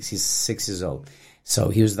he's 6 years old. So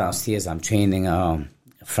he was downstairs. I'm training a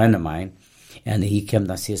friend of mine, and he came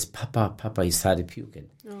downstairs. Papa, he started puking.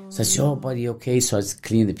 So I said, "Oh, buddy, okay." So I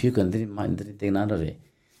cleaned the puke and didn't think none of it.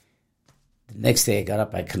 The next day I got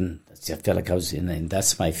up. I felt like I was and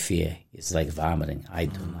that's my fear. It's like vomiting. I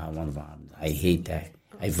do not want to vomit. I hate that.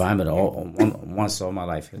 I vomited once all my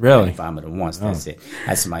life. Really? I vomited once. That's it.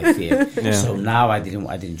 That's my fear. So now I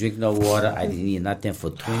didn't drink no water. I didn't eat nothing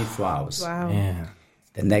for 24 hours. Wow. Yeah.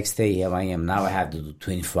 The next day, here I am. Now I have to do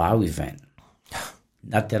 24-hour event.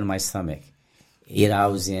 Nothing in my stomach. 8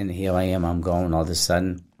 hours in, here I am. I'm going. All of a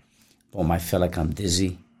sudden, boom, I feel like I'm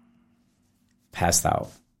dizzy. Passed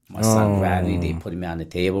out. My son grabbed me. They put me on the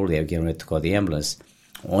table. They were getting ready to call the ambulance.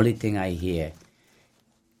 Only thing I hear,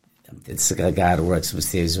 it's a guy that works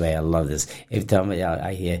mysterious way. I love this. Every time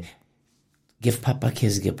I hear, give Papa a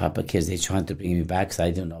kiss, give Papa a kiss. They're trying to bring me back because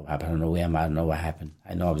I don't know what happened. I don't know where I'm at. I don't know what happened.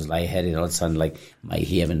 I know I was lightheaded. All of a sudden, like, my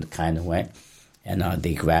hearing kind of went. And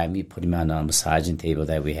they grabbed me, put me on a massaging table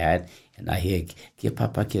that we had. And I hear, give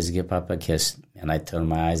Papa a kiss, give Papa a kiss. And I turn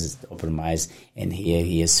my eyes, open my eyes, and here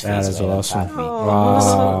he is. That is awesome.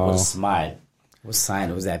 Wow. What a smile. What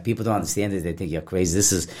sign was that? People don't understand it. They think you're crazy.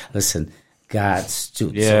 Listen, God's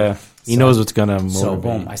truth. Yeah. He knows what's going to motivate. So,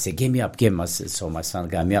 boom, I said, give me up, give him. So my son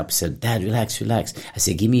got me up. He said, Dad, relax. I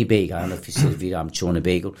said, give me a bagel. I don't know if you see the video. I'm chewing a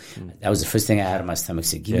bagel. That was the first thing I had in my stomach. I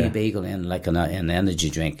said, give me a bagel and like an energy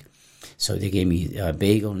drink. So they gave me a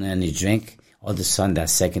bagel and an energy drink. All of a sudden, that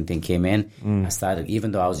second thing came in. I started,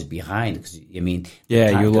 even though I was behind, because,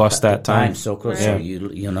 you lost that time. So close. Right.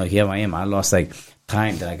 So, here I am. I lost,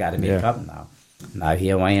 time that I got to make up now. Now,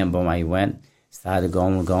 here I am. Boom, I went, started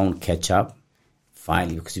going, catch up.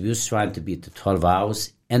 Finally, because we was trying to beat the 12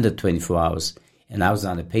 hours and the 24 hours. And I was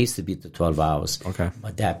on the pace to beat the 12 hours. Okay.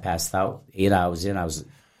 But that passed out. 8 hours in,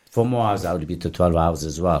 4 more hours, I would beat the 12 hours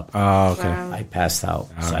as well. Oh, okay. Wow. I passed out.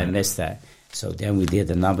 So I missed that. So then we did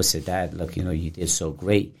the numbers. Said, Dad, look, you did so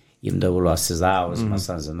great. Even though we lost his hours, my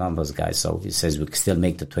son's a numbers guy. So he says, we can still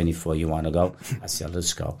make the 24. You want to go? I said,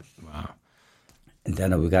 let's go. Wow. And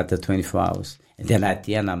then we got the 24 hours. And then at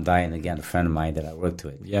the end, I'm dying again, a friend of mine that I worked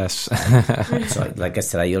with. Yes. So, like I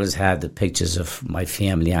said, I always had the pictures of my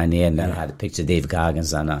family on there, and then I had a picture of Dave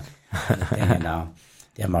Goggins on there. And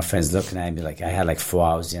then my friends looking at me like I had 4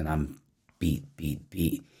 hours in, I'm beat.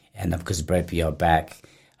 And because Brett, you're back,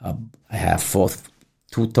 I have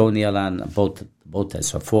 2 toenails on both ends,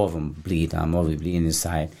 so 4 of them bleed. I'm always bleeding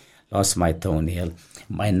inside. Lost my toenail.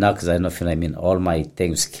 My knuckles, I don't know if you know, all my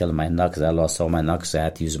things killed my knuckles. I lost all my knuckles. I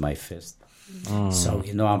had to use my fist. So,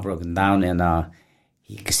 I'm broken down, and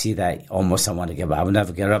he could see that almost I want to give up. I would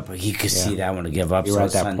never get up, but he could see that I want to give up. You're so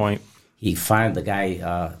at that point. he found the guy,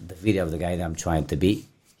 the video of the guy that I'm trying to beat.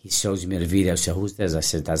 He shows me the video. I said, who's this? I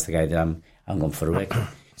said, that's the guy that I'm going for the record.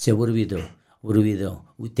 He said, what do we do? What do we do?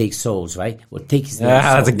 We take souls, right? We'll take his damn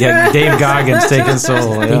soul. That's again Dave Goggins taking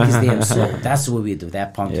soul. Take his damn soul. That's what we do.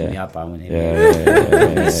 That pumped me up. I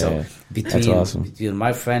went So between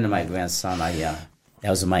my friend and my grandson, that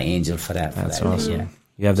was my angel for that. That's awesome. Yeah.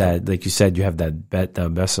 You have that, like you said, you have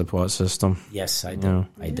that best support system. Yes, I do.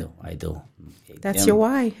 Yeah. I do. That's your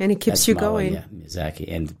why, and it keeps you going. Yeah, exactly.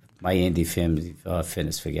 And my Indie family,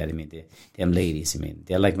 fitness, forget me. Them ladies,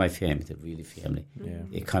 they're like my family. They're really family. Yeah.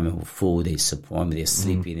 They come in with food. They support me. They're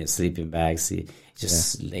sleeping. They're sleeping bags. They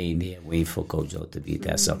just laying there waiting for Coach Joe to be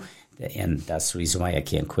there. So, and that's the reason why I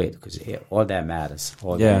can't quit, because all that matters.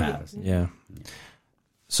 All that matters. Yeah.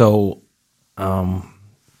 So,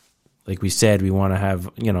 like we said, we want to have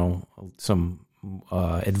some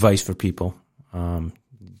advice for people.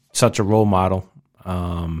 Such a role model.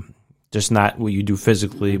 Just not what you do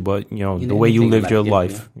physically, but the way you lived your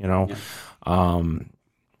life. Not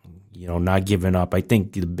giving up. I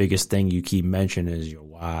think the biggest thing you keep mentioning is your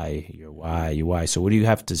why. So, what do you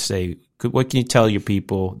have to say? What can you tell the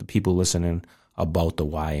people listening about the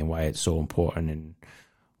why and why it's so important and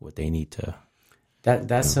what they need to?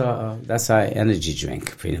 That's our energy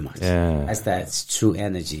drink, pretty much. Yeah. That's true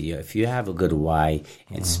energy. If you have a good why,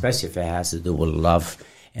 and especially if it has to do with love.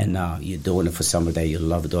 And you're doing it for somebody that you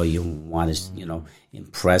love, or you want to,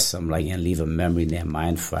 impress them, and leave a memory in their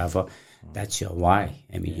mind forever. That's your why.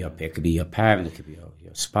 It could be your parent, it could be your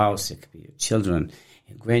spouse, it could be your children,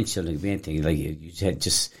 your grandchildren, anything.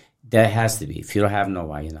 That has to be. If you don't have no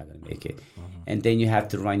why, you're not going to make it. And then you have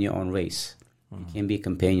to run your own race. You can't be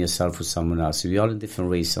comparing yourself with someone else. We're all in different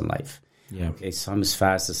races in life. Yeah. Okay, some is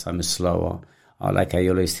faster, some is slower. Like I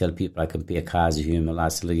always tell people, I compare cars to human. I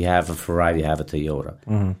say, you have a Ferrari, you have a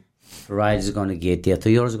Toyota. Ferrari is going to get there.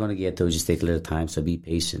 Toyota is going to get there. Just take a little time, so be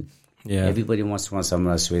patient. Yeah. Everybody wants to run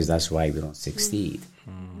someone else's race. That's why we don't succeed.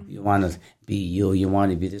 You want to be you. You want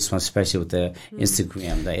to be this one, especially with the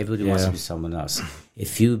Instagram. That everybody wants to be someone else.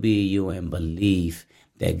 If you be you and believe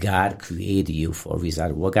that God created you for a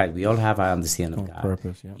reason. We all have our understanding of God.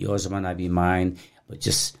 Purpose, Yours might not be mine. But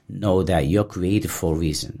just know that you're created for a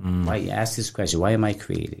reason. Why you ask this question? Why am I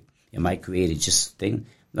created? Am I created just thing?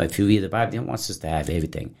 No, if you read the Bible, it wants us to have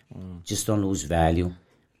everything. Just don't lose value,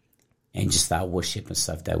 and just start worshiping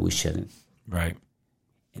stuff that we shouldn't. Right.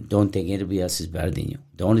 And don't think anybody else is better than you.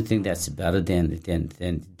 The only thing that's better than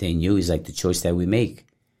you is the choice that we make.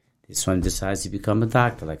 This one decides to become a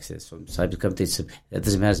doctor, like I said. So decides to become this. That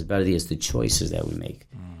doesn't matter. It's better than it's the choices that we make.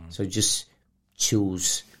 So just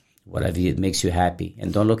choose whatever it makes you happy,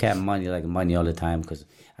 and don't look at money like money all the time, because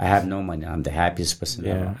I have no money. I'm the happiest person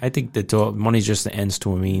ever. I think that money's just the ends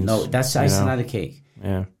to a means. No, that's icing on the cake.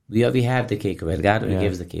 Yeah, we already have the cake already. God already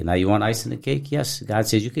gives the cake. Now you want ice on the cake? Yes, God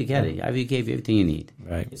says you could get it. I already gave you everything you need.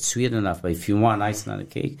 Right, it's sweet enough. But if you want icing on the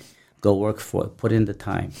cake, go work for it. Put in the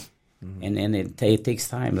time, and it takes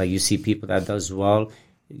time. Like you see people that does well.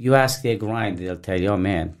 You ask their grind, they'll tell you, "Oh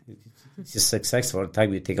man, it's just successful." All the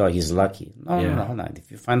time you think, "Oh, he's lucky." No, hold on. If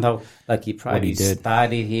you find how lucky, probably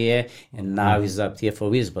started here and now he's up here for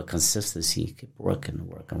reasons, but consistency, keep working.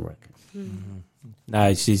 Nah,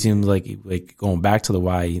 it seems like going back to the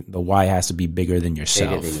why has to be bigger than yourself.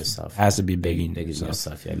 Bigger than yourself. Has to be bigger than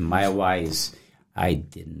yourself. Yeah. My why is I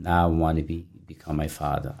did not want to become my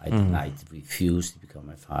father. I did not refuse to become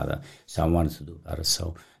my father. So I wanted to do better.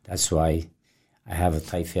 So that's why I have a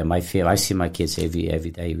tight family. I see my kids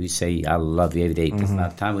every day. We say, I love you every day. It's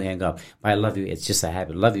not time we hang up. But I love you. It's just a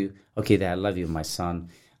habit. Love you. Okay, Dad, I love you. My son,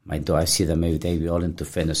 my daughter, I see them every day. We're all into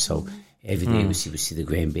fitness. So every day we see the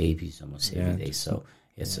grandbabies almost every day. So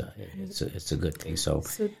it's a good thing. So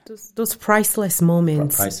those priceless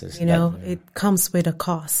moments, it comes with a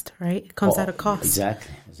cost, right? It comes at a cost.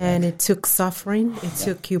 Exactly. And it took suffering. It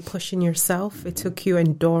took you pushing yourself. It took you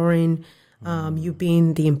enduring you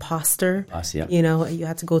being the imposter. You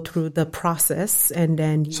had to go through the process, and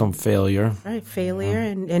then some failure. Right, failure,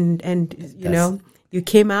 and you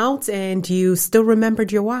came out and you still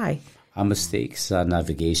remembered your why. Our mistakes are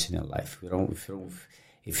navigation in life.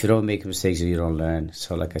 If you don't make mistakes, you don't learn.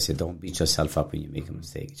 So, like I said, don't beat yourself up when you make a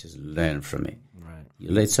mistake. Just learn from it. Right.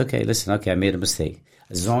 It's okay. Listen, okay, I made a mistake.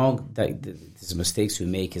 As long that the mistakes we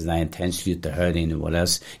make is not intentionally to hurt anyone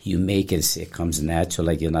else, you make it. It comes natural.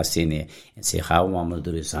 Like you're not sitting there and say, "How I'm going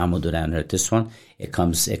to do this? I'm going to do that and hurt this one." It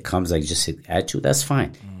comes like just at you. That's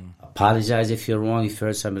fine. Apologize if you're wrong. If you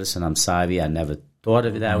hurt somebody, listen, I'm sorry. I never thought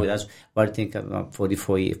of it that way. That's why I think I'm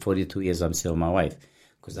 42 years. I'm still with my wife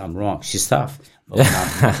because I'm wrong. She's tough. But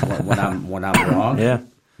when I'm wrong,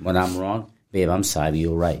 when I'm wrong, babe, I'm sorry.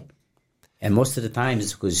 You're right. And most of the time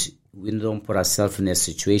it's because we don't put ourselves in that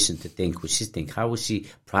situation to think what she think. How was she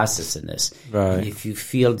processing this? Right. And if you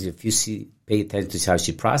pay attention to how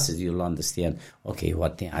she processes, you'll understand. Okay,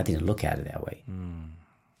 I didn't look at it that way.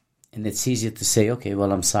 And it's easier to say, okay,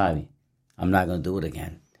 well, I'm sorry. I'm not going to do it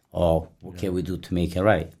again. Or what can we do to make it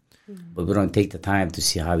right? But we don't take the time to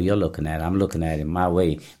see how you're looking at it. I'm looking at it my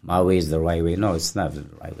way. My way is the right way. No, it's not the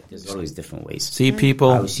right way. There's always different ways. See,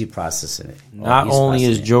 people. How is she processing it? Not only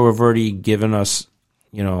is Joe Roverti giving us,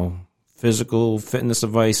 physical fitness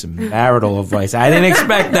advice and marital advice. I didn't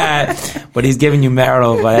expect that, but he's giving you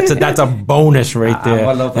marital advice. That's a bonus right there.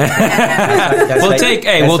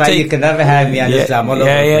 We'll take. You can never have me on this. I'm all over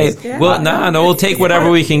the place. Well, we'll take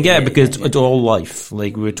whatever we can get because it's all life.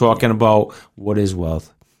 Like we were talking about, what is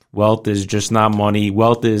wealth? Wealth is just not money.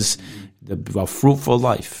 Wealth is a fruitful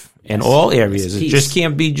life in all areas. It just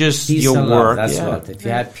can't be just peace your and work. Love. That's wealth. If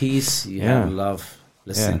you have peace, you have love.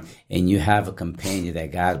 Listen, and you have a companion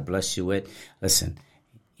that God bless you with. Listen,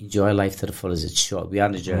 enjoy life to the fullest. It's short. We are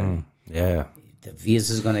on the journey. The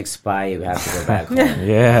visa is going to expire. We have to go back home.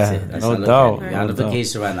 That's no doubt. We're on a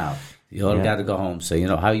vacation right now. We all got to go home. So,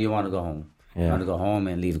 how you want to go home. You want to go home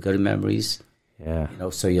and leave good memories.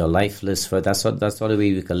 So your life lives for. That's the only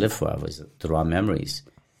way we can live forever is through our memories.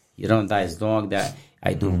 You don't die as long that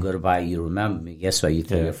I do goodbye. You remember me. Guess what? You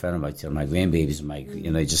tell your friend about my grandbabies.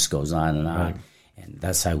 It just goes on and on. Right. And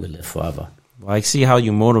that's how we live forever. Well, I see how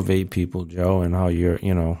you motivate people, Joe, and how you're,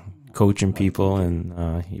 coaching people,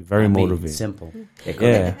 and you're very motivated. Simple.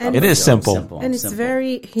 It is simple. And it's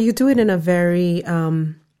you do it in a very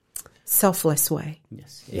selfless way.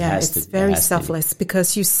 Yes. It's very selfless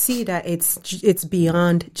because you see that it's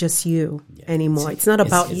beyond just you anymore. It's not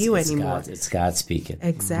about you anymore. It's God speaking.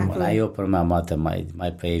 Exactly. When I open my mouth,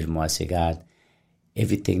 my prayer, I say, God,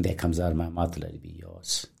 everything that comes out of my mouth, let it be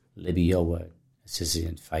yours. Let it be your word.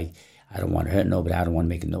 I don't want to hurt nobody. I don't want to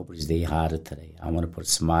make nobody's day harder today. I want to put a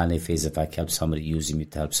smile on their face if I kept somebody using me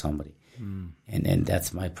to help somebody. And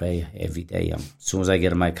that's my prayer every day. As soon as I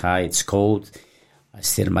get in my car, it's cold. I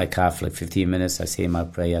sit in my car for like 15 minutes. I say my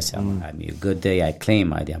prayer. I say, I'm going to have me a good day. I claim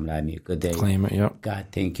my day. I'm going to have me a good day. Claim it, yep. God,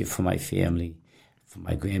 thank you for my family, for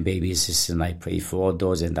my grandbabies. And I pray for all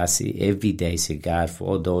those. And that's it every day. Say, God, for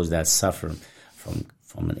all those that suffer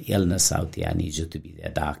from an illness out there, I need you to be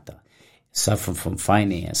their doctor. Suffering from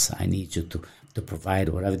finance, I need you to provide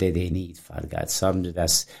whatever they need, Father God. Somebody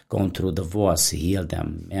that's going through divorce, heal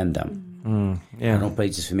them, mend them. I don't pray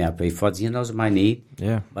just for me. I pray for He knows my need.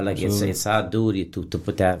 But it's our duty to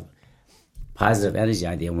put that positive energy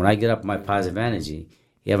out there. When I get up my positive energy,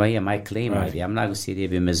 my claim idea. I'm not going to sit there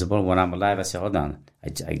and be miserable. When I'm alive, I say, hold on.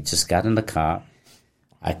 I just got in the car.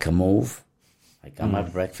 I can move. I got my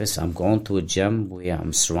breakfast. I'm going to a gym where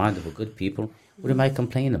I'm surrounded with good people. What am I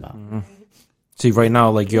complaining about? See, right now,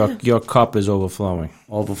 like your cup is overflowing.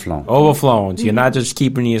 Overflowing. So you're not just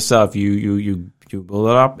keeping it yourself. You build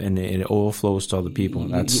it up, and it overflows to other people.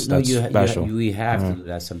 That's special. We have to do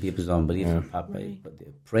that. Some people don't believe in Papa.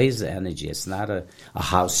 But praise the energy. It's not a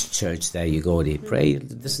house church that you go there. Pray.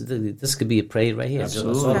 This could be a prayer right here.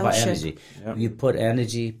 Absolutely. It's all about energy. You put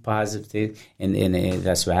energy, positive, and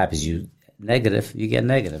that's what happens. You negative, you get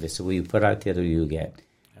negative. It's what you put out there that you get.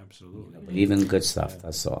 Absolutely. Even good stuff.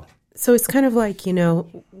 That's all. So it's kind of like,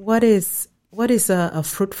 what is a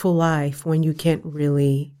fruitful life when you can't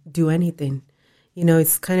really do anything?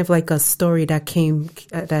 It's kind of like a story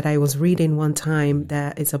that I was reading one time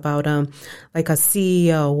that is about like a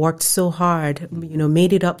CEO worked so hard,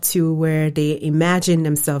 made it up to where they imagined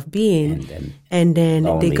themselves being, and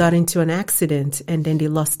then they got into an accident, and then they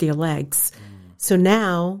lost their legs. So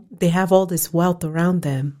now they have all this wealth around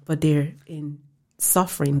them, but they're in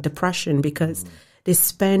suffering, depression, because they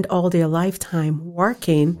spend all their lifetime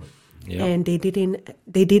working, and they didn't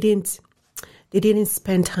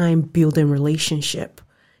spend time building relationship,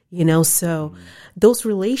 so those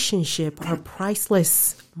relationships are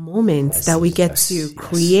priceless moments that we get to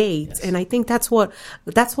create. Yes. And I think that's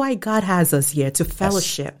why God has us here, to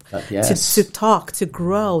fellowship, to talk, to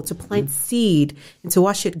grow, to plant seed, and to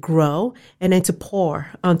watch it grow, and then to pour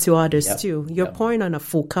onto others too. You're pouring on a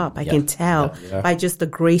full cup. I can tell by just the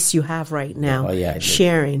grace you have right now,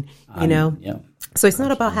 sharing, So it's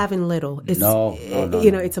not about having little. It's no.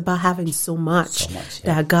 It's about having so much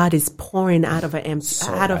that God is pouring out of a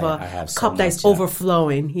cup that's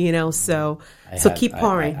overflowing. So Keep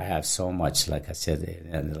pouring. I have so much, like I said,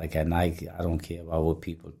 and like at night, I don't care about what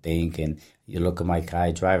people think. And you look at my car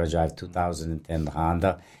I drive 2010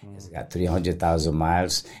 Honda. It's got 300,000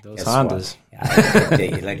 miles. Those Hondas.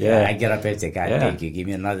 I get up and say, God, thank you. Give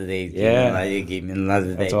me another day. Give me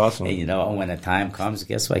another day. That's awesome. And when the time comes,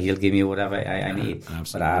 guess what? He'll give me whatever I need.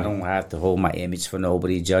 Absolutely. But I don't have to hold my image for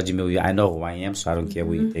nobody judging me. I know who I am, so I don't care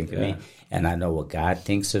what you think of me. And I know what God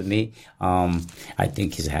thinks of me. I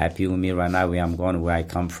think He's happy with me right now, where I'm going, where I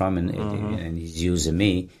come from, and He's using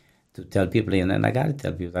me to tell people. And then I got to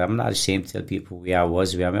tell people, I'm not ashamed to tell people where I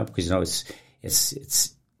was, where I'm at, because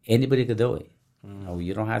it's anybody could do it.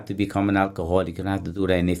 You don't have to become an alcoholic. You don't have to do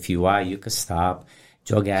that. And if you are, you can stop.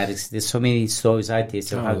 Drug addicts. There's so many stories out there.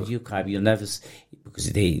 So how do you come? You'll never,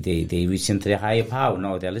 because they reach into their higher power.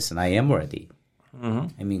 No, they listen. I am worthy.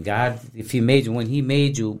 I mean, God, if He made you, when He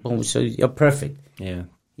made you, boom, so you're perfect. Yeah.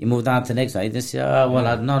 You move on to the next one. You didn't say,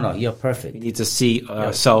 no, you're perfect. We need to see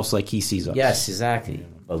ourselves like He sees us. Yes, exactly. Yeah.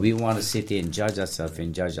 But we want to sit there and judge ourselves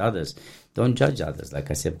and judge others. Don't judge others,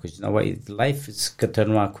 like I said, because you know what? Life could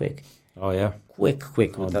turn around quick. Oh, yeah. Quick.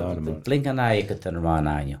 With the blink of an eye, it could turn around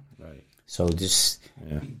on you. Right. So just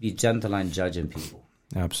be gentle on judging people.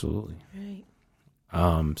 Absolutely.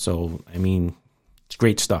 Right. So, I mean, it's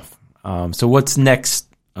great stuff. So what's next?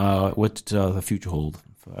 What's the future hold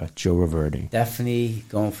for Joe Reverdy? Definitely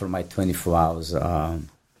going for my 24 hours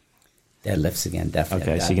deadlifts again.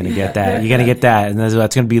 Definitely. Okay, so you're gonna get that. You're gonna get that, and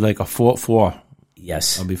that's gonna be like a 4.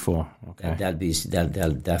 Yes. Or before. Okay.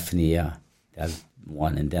 That'll definitely that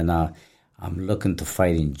one, and then I'm looking to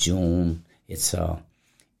fight in June. It's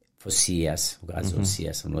for CS. God's on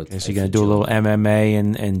CS. I'm looking. Okay, so you're gonna do a little MMA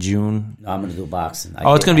in June. No, I'm gonna do boxing.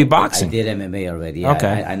 It's gonna be boxing. I did MMA already.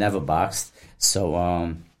 Okay. I never boxed, so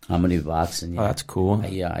I'm gonna be boxing. Yeah. Oh, that's cool.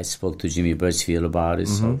 I spoke to Jimmy Birchfield about it,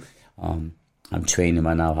 so I'm training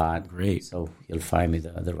him now hard. Great. So you'll find me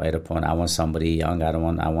the right opponent. I want somebody young. I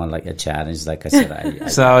want like a challenge. Like I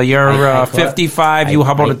said, so you're 55.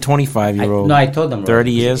 How about a 25-year-old? No, I told them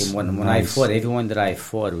 30 years. When I fought, everyone that I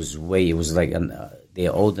fought it was like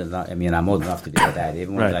they're old enough. I mean, I'm old enough to be like that.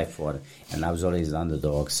 Everyone that I fought, and I was always an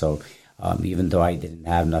underdog. So even though I didn't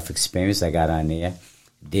have enough experience, I got on there.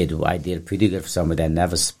 I did pretty good for somebody that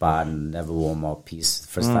never sparred and never wore my piece. The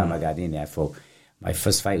first time I got in there, my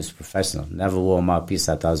first fight was professional. Never wore my piece.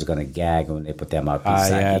 I thought I was going to gag when they put that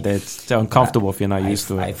mouthpiece on. Yeah, that's uncomfortable if you're not used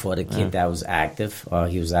to it. I fought a kid that was active.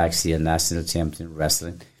 He was actually a national champion in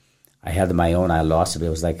wrestling. I held my own. I lost, but it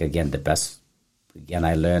was like, again, the best. Again,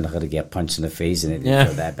 I learned how to get punched in the face, and it didn't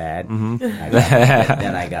feel that bad.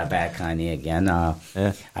 Then I got back on it again.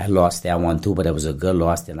 I lost that one too, but it was a good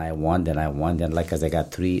loss. Then I won. Then like I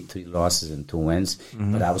got three losses and 2 wins,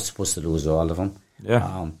 but I was supposed to lose all of them.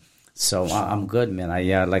 Yeah. So I'm good, man.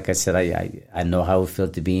 Like I said, I know how it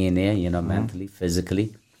felt to be in there, mentally,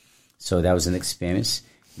 physically. So that was an experience.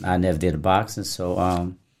 I never did boxing, so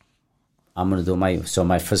I'm gonna do my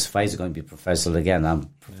first fight is going to be professional again. I'm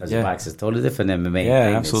professional boxer, totally different than MMA.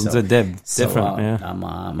 Yeah, absolutely, different.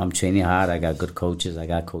 I'm training hard. I got good coaches. I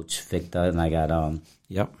got Coach Victor, and I got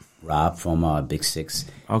Rob from Big Six.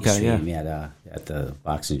 Okay, He's training me at the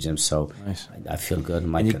boxing gym. So nice. I feel good.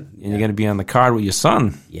 And you're going to be on the card with your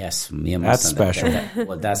son. Yes, me and my that's son. Special.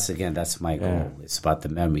 Well, that's my goal. It's about the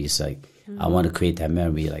memories. Like I want to create that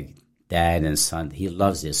memory, like dad and son. He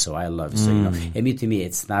loves it, so I love it. So to me,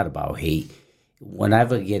 it's not about hate.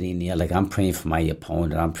 Whenever I get in there, like I'm praying for my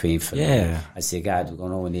opponent, I'm praying for them. I say, God, we're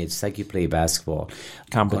going over there. It's like you play basketball.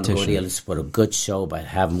 Competition. Go there, let's put a good show, but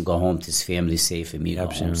have him go home to his family safe and me go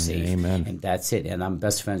home safe. Amen. And that's it. And I'm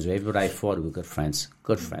best friends with everybody I fought. We're good friends.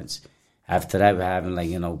 Good friends. After that, we're having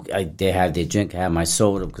they have their drink. I have my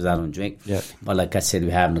soda because I don't drink. Yeah. But like I said, we're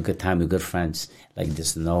having a good time. We're good friends. Like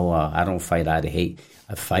there's no, I don't fight out of hate.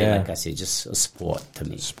 I fight, like I said, just a sport to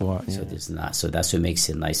me. Sport, So there's not. So that's what makes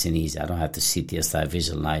it nice and easy. I don't have to sit there, start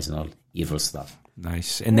visualizing all evil stuff.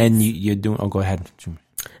 Nice. And then you're doing. Oh, go ahead.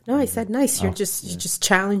 No, I said nice. You just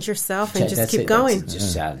challenge yourself and just keep it. going.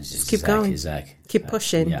 Just challenge. Just keep going. Exactly. Keep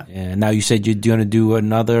pushing. Yeah. And now you said you're going to do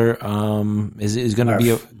another. Is going to be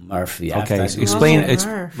a Murph. Yeah. Okay. Explain.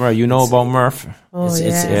 Right. You know about Murph.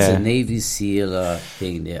 It's a Navy SEAL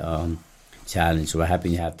thing. The challenge. What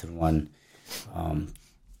happened? You have to run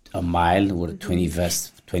a mile with a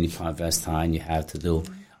 20-pound vest on. You have to do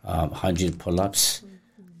 100 pull-ups,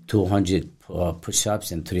 200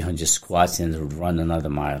 push-ups, and 300 squats, and run another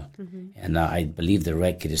mile. And I believe the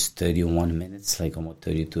record is 31 minutes, like almost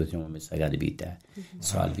 32, 31 minutes. I got to beat that.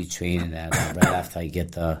 So I'll be training that right after I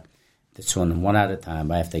get That's one at a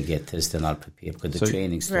time. I have to get this, then I'll prepare because the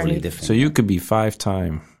training's totally different. So you could be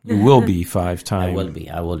 5-time. You will be 5-time. I will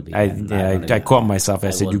be. I caught myself. I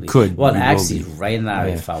said you could. Well, actually, right now,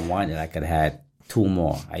 if I wanted, I could have had 2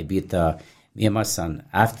 more. I beat me and my son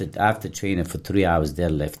after training for 3 hours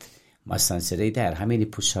deadlift. My son said, "Hey, Dad, how many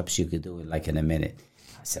push-ups you could do in a minute?"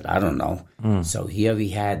 I said, "I don't know." So here we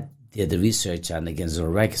did the research on against the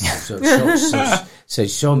record. So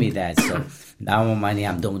show me that. So now I'm money.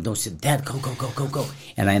 I'm doing. Don't say, "Dad, go,"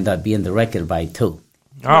 and I end up being the record by 2.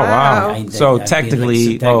 Oh wow! So technically,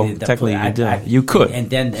 you did. You could. And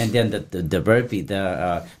then the burpee.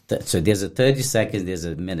 So there's a 30 seconds. There's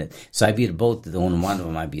a minute. So I beat both. The only one of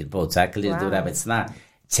them I beat both. So I could do that, but it's not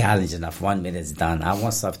challenge enough. 1 minute's done. I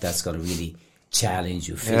want stuff that's going to really challenge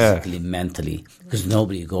you physically, mentally, because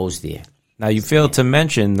nobody goes there. Now you failed to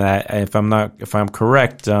mention that if I'm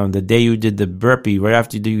correct, the day you did the burpee, right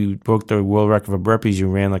after you broke the world record for burpees, you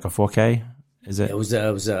ran like a 4K. Is it? It was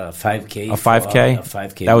a 5K. A 5K. A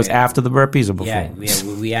 5K. That was after the burpees or before? Yeah,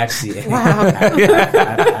 we actually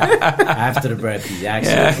after the burpees.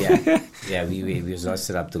 Actually, we was all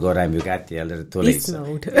set up to go down. We got there a little too late.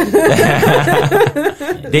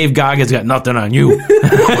 Dave Goggins got nothing on you.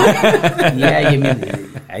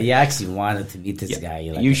 I actually wanted to meet this guy.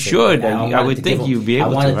 Like you should. I would think you'd be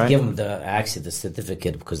able to. I wanted to give him the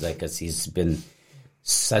certificate because, like, he's been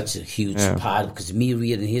such a huge part. Because me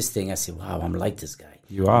reading his thing, I said, "Wow, I'm like this guy."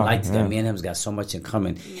 You are. I like this guy. Me and him's got so much in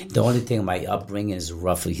common. The only thing, my upbringing is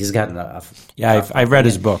roughly. He's got I've read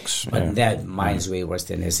his books, but that mine's way worse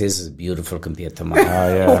than his. His is beautiful compared to mine.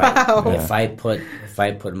 Oh yeah. Wow. If I put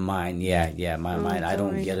mine, mine. I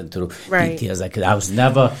don't get into details. I was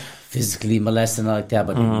never physically molested like that,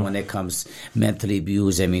 but when it comes mentally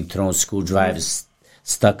abused, I mean, throwing screwdrivers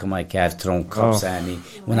stuck in my calf, throwing cups at me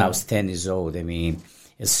when I was 10 years old. I mean,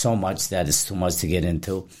 it's so much that it's too much to get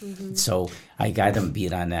into. So I got them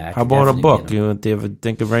beat on that. How about a book? You ever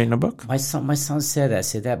think of writing a book? My son said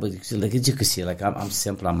that, but like as you can see, like I'm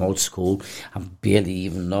simple, I'm old school. I barely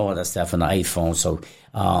even know all that stuff on the iPhone. So,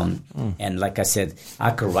 and like I said,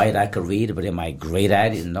 I could write, I could read, but am I great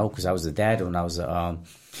at it? No, because I was a dad when I was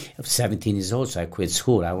 17 years old, so I quit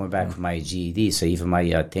school. I went back for my GED, so even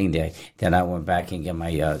my thing there. Then I went back and get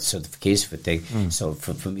my certification for thing. So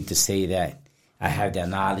for me to say that I have that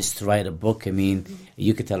knowledge to write a book, I mean,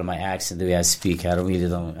 you could tell my accent, the way I speak.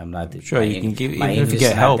 I'm not. Sure, you can give. My English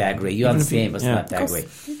is not that great. You understand, but it's not that great.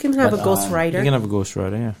 You can have a ghostwriter. You can have a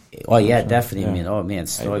ghostwriter, yeah. Oh yeah, definitely. Yeah. I mean,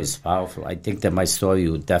 story is powerful. I think that my story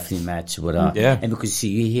would definitely match with and because see,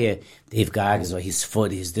 you hear Dave Goggins or his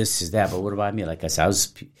foot, his this, his that, but what about me? Like I said, I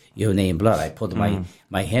was your name blood. I pulled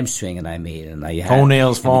my hamstring and I made it, and I had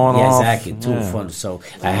toenails falling off. Yeah, exactly. Too fun. So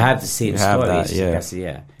I have the same story. That,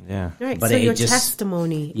 yeah. Right. But so your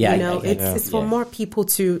testimony, it's for more people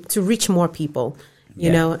to reach more people.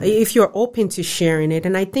 You know, if you're open to sharing it,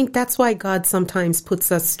 and I think that's why God sometimes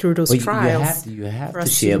puts us through those trials. You have to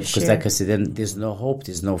share because, like I said, then there's no hope,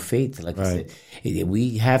 there's no faith. Like I said,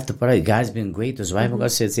 we have to put it. God's been great. That's why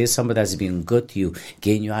God says, "There's somebody that's been good to you,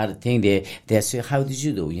 getting you out of thing." They say, "How did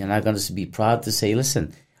you do?" You're not going to be proud to say,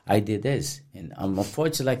 "Listen, I did this." And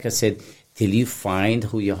unfortunately, like I said, till you find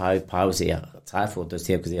who your higher powers are, it's hard for us to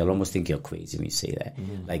say because they'll almost think you're crazy when you say that.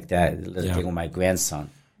 Like that little thing with my grandson.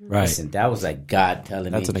 Right. Listen, that was like God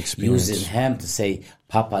telling That's me, an experience. using him to say,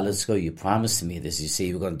 "Papa, let's go. You promised me this. You say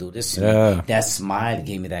you're going to do this." That smile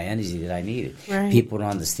gave me that energy that I needed. Right. People don't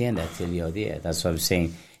understand that till you're there. That's what I'm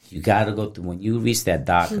saying. You got to go through. When you reach that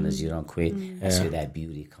darkness, you don't quit. That's where that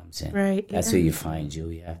beauty comes in. Right. That's where you find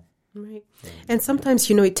you, Right. And sometimes,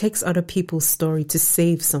 it takes other people's story to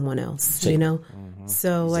save someone else,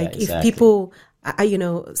 So, like, if people,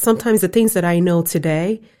 sometimes the things that I know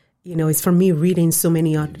today, it's from me reading so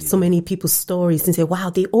many people's stories and say,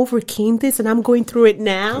 wow, they overcame this and I'm going through it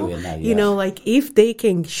now. Like if they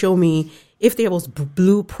can show me, if there was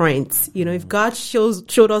blueprints, if God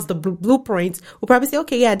showed us the blueprints, we'll probably say,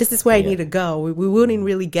 okay, yeah, this is where I need to go. We wouldn't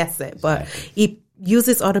really guess it, but it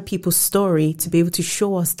uses other people's story to be able to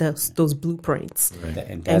show us those blueprints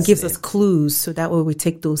and gives us clues, so that way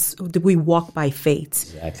we walk by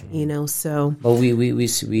faith. Exactly. So. But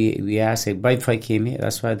we asked, right before I came here,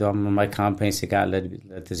 that's why on my campaign, say, God,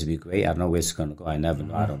 let this be great. I don't know where it's going to go. I never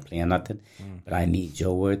know. I don't plan nothing. But I need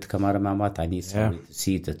your word to come out of my mouth. I need somebody to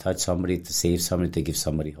see, to touch somebody, to save somebody, to give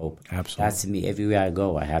somebody hope. Absolutely. That's me. Everywhere I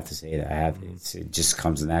go, I have to say that. It just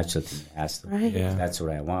comes natural to me. It has to. Right. Yeah. That's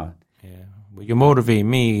what I want. Yeah. Well, you motivate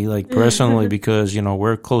me, like, personally, because,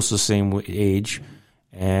 we're close to the same age.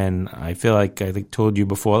 And I feel like I told you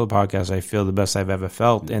before the podcast, I feel the best I've ever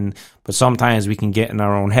felt. But sometimes we can get in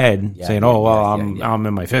our own head saying, I'm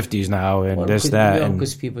in my 50s now and that.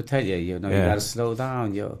 Because people tell you, you got to slow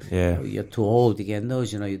down. You're too old to get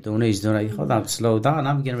those. You're doing this, hold on, slow down.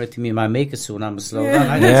 I'm getting ready to meet my maker soon. I'm going to slow down.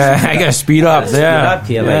 I got to speed up. Speed up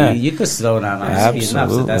here. Like, you could slow down. I'm speeding up.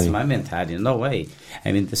 So that's my mentality. No way.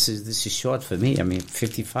 I mean, this is short for me. I mean,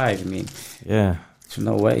 55. I mean,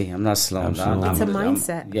 no way. I'm not slowing down. It's a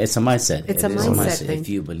mindset. It's a mindset. It's a mindset thing. If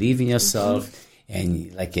you believe in yourself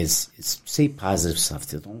and like it's say positive stuff.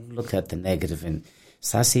 Don't look at the negative and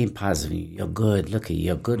start saying positive. You're good. Look at you.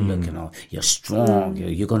 You're good looking. You're strong.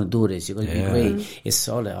 You're going to do this. You're going to be great. It's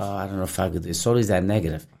all like, I don't know if I could do this. It's always that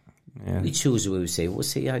negative. Yeah. We choose what we say. We'll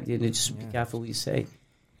say, just be careful what you say.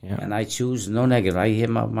 Yeah. And I choose no negative. I hear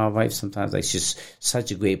my wife sometimes, like, she's such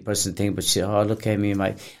a great person thing, but she, look at me,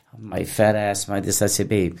 my fat ass, my this. I say,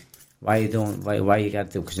 babe, why you got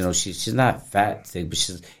to, because, she's not fat thing, but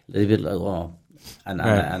she's a little bit like, on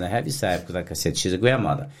the heavy side, because like I said, she's a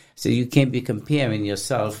grandmother. So you can't be comparing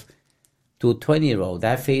yourself to a 20-year-old.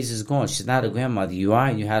 That phase is gone. She's not a grandmother. You are,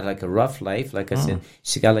 and you had like a rough life. Like I said,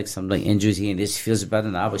 she got like some like injuries here and this. She feels better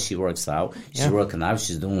now, but she works out. She's working out.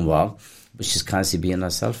 She's doing well. But she's constantly beating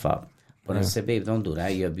herself up. But I said, babe, don't do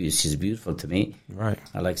that. She's beautiful to me. Right.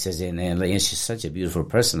 I like says, and she's such a beautiful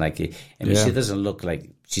person. Like, she doesn't look like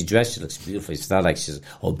she dressed. She looks beautiful. It's not like she's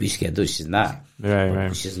obese. She can't do it. She's not.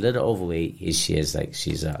 Right. She's a little overweight. She is like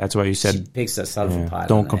she's. That's why you said she picks herself apart.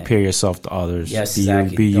 Don't compare yourself to others. Yes, be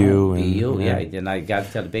exactly. Be you. Be you. Yeah. And I got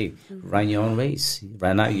to tell the babe, run your own race.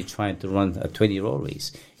 Right now, you're trying to run a 20-year-old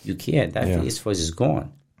race. You can't. That race for us is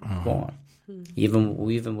gone. Gone. Even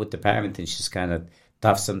with the parenting, she's kind of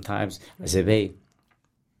tough sometimes. I said, babe,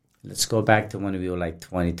 let's go back to when we were like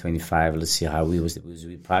 20, 25. Let's see how we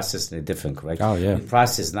processing it different, correct? Oh, yeah. We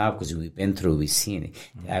process now because we've been through, we've seen it.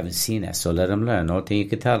 They haven't seen that, so let them learn. No thing you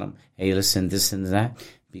can tell them. Hey, listen, this and that.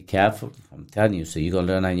 Be careful. I'm telling you, so you're going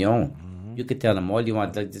to learn on your own. You can tell them all you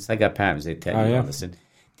want. Like this, I got parents, they tell you, listen,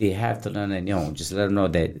 they have to learn on your own. Just let them know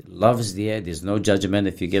that love is there. There's no judgment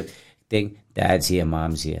if you give thing. Dad's here,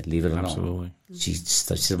 mom's here. Leave it alone. Absolutely.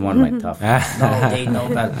 She's one of my tough. No, they know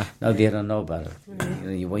better. No, they don't know better.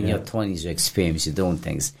 When you're 20s, you're experienced, you're doing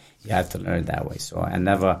things. You have to learn that way. So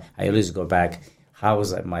I always go back, how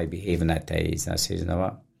was my behaving at that age? And I say, you know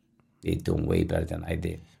what? They're doing way better than I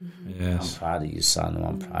did. Yes. I'm proud of you, son.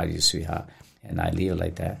 I'm proud of you, sweetheart. And I leave it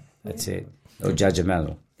like that. That's it. No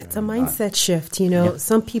judgmental. It's a mindset shift,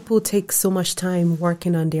 Some people take so much time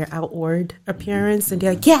working on their outward appearance, and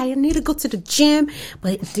they're like, I need to go to the gym,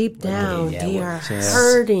 but deep down, they are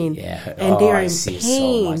hurting, and they are in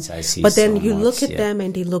pain. But then you look at them,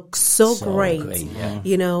 and they look so great,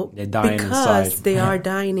 They're dying because inside. they are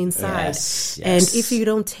dying inside. Yes. And if you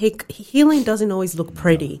don't healing doesn't always look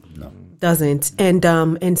pretty. No. Doesn't.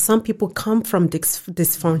 And some people come from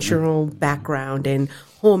dysfunctional background and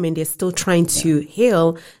home, and they're still trying to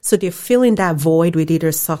heal. So they're filling that void with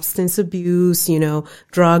either substance abuse,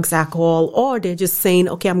 drugs, alcohol, or they're just saying,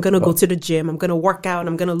 okay, I'm going to go to the gym. I'm going to work out.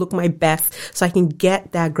 I'm going to look my best so I can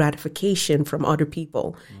get that gratification from other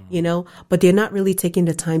people, but they're not really taking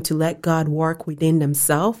the time to let God work within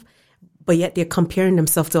themselves. But yet they're comparing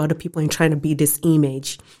themselves to other people and trying to be this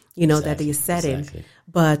image, that they're setting. Exactly.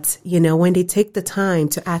 But, when they take the time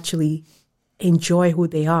to actually enjoy who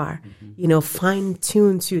they are, fine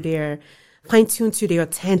tune to their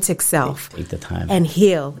authentic self, take the time and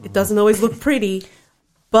heal. It doesn't always look pretty,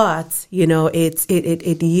 but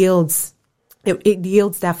it yields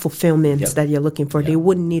that fulfillment that you're looking for. They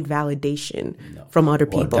wouldn't need validation from other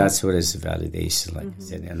people. Well, that's what is validation, like I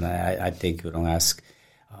said. And I think we don't ask,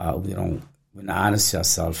 we're not honest to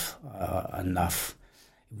ourselves enough.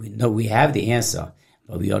 We know we have the answer,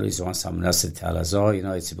 but we always want someone else to tell us,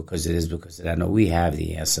 it's because it is because of that. No, we have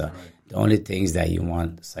the answer. Right. The only things that you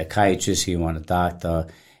want a psychiatrist, you want a doctor,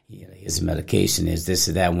 his medication is this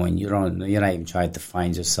or that. When you're not even trying to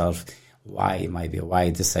find yourself why it might be, why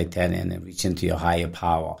this like that, and then reach into your higher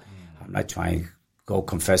power. I'm not trying to go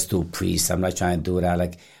confess to a priest. I'm not trying to do that.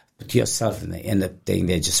 Like, put yourself in the thing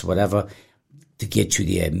there, just whatever to get you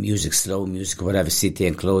there. Music, slow music, whatever. Sit there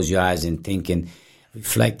and close your eyes and think and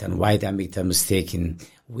reflect on why did I make that mistake and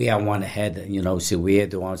where I want to head, say where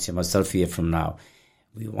do I want to see myself here from now.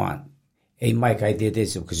 We want, hey, Mike, I did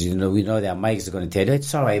this because, we know that Mike is going to tell you,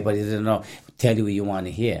 it's all right, but he doesn't tell you what you want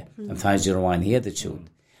to hear. Sometimes you don't want to hear the truth.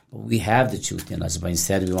 But we have the truth in us, but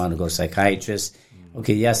instead we want to go to psychiatrist.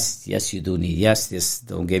 Okay, yes, you do need, this,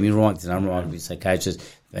 don't get me wrong, I'm wrong to be a psychiatrist,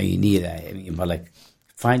 but you need that. But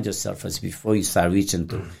find yourself first before you start reaching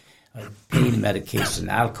to pain medication,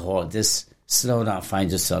 alcohol, this Slow down.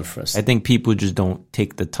 Find yourself first. I think people just don't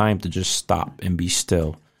take the time to just stop and be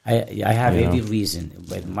still. I have every reason.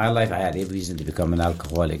 But in my life, I had every reason to become an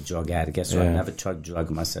alcoholic, drug addict. Guess what? I never tried drug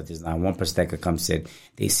myself. There's not one person that could come say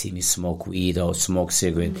they see me smoke weed or smoke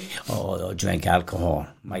cigarette or drink alcohol.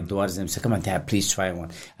 My daughters and them say, come on, Dad, please try one.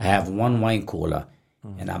 I have one wine cooler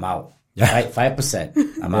and I'm out.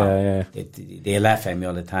 5%. I'm out. They laugh at me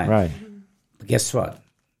all the time. Right. But guess what?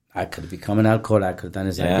 I could have become an alcoholic. I could have done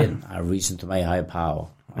as I didn't. I reached into my higher power.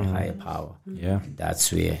 Higher power. Yeah. And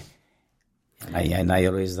that's where... And I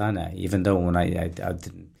always done that. Even though when I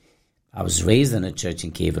was raised in a church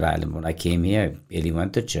in Cave Island. When I came here, I barely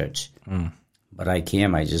went to church. But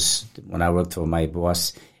when I worked for my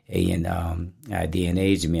boss in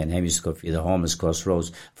D&H, me and him used to go feed the homeless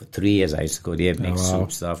Crossroads for 3 years. I used to go there, make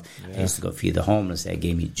soup stuff. Yeah. I used to go feed the homeless. That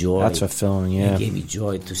gave me joy. That's fulfilling, yeah. It gave me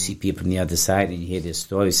joy to see people on the other side and you hear their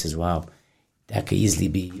stories. Says, wow. That could easily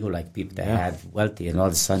be you, like people that had wealthy, and all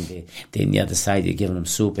of a sudden they're on the other side. You're giving them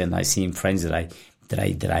soup, and I seen friends that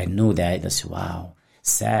I knew that. I said, "Wow,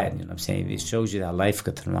 sad." You know what I'm saying? It shows you that life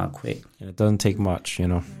could turn around quick. And it doesn't take much, you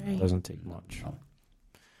know. Right. It doesn't take much. No.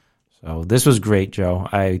 So this was great, Joe.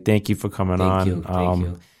 I thank you for coming on. Thank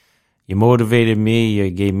you. You motivated me. You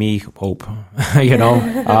gave me hope, you know.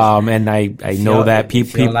 And I know that people.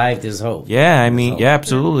 If you're alive, there's hope. Yeah, I mean, yeah,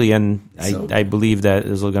 absolutely. And I believe that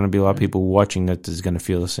there's going to be a lot of people watching that is going to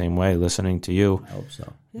feel the same way, listening to you. I hope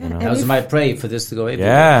so. Yeah. You know? That was my prayer for this to go everywhere.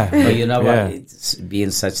 Yeah. But you know what? It's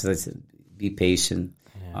being such that, be patient.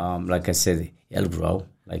 Yeah. Like I said, it'll grow.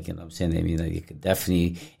 Like, you know what I'm saying? I mean, like, you could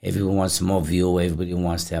definitely, everyone wants more view, everybody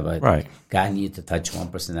wants to have a, God needs to touch one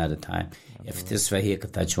person at a time. If this right here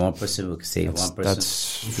could touch one person, we could save one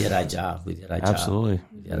person. We did our job. We did our absolutely. job.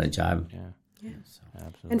 We did our job. Yeah. So.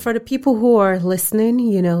 Absolutely. And for the people who are listening,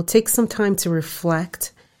 you know, take some time to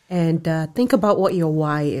reflect and think about what your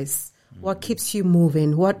why is. What keeps you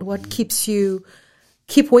moving? What keeps you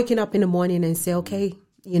keep waking up in the morning and say, okay,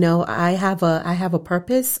 you know, I have a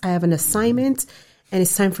purpose, I have an assignment, and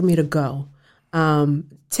it's time for me to go.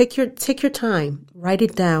 Take your time, write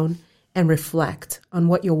it down, and reflect on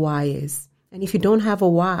what your why is. And if you don't have a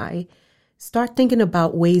why, start thinking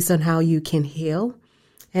about ways on how you can heal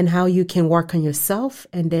and how you can work on yourself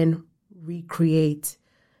and then recreate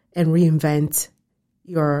and reinvent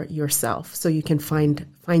yourself so you can fine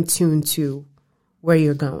tune to where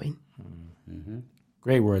you're going. Mm-hmm.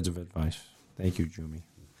 Great words of advice. Thank you, Jumi.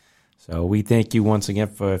 So we thank you once again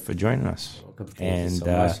for joining us. Welcome. Thank you so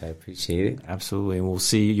much. I appreciate it. Absolutely. And we'll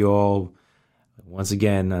see you all once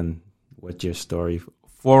again on What's Your Story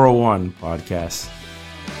 401 podcast.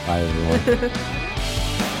 Bye, everyone. Okay.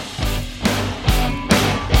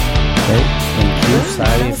 Thank you.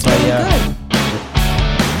 Sorry if I...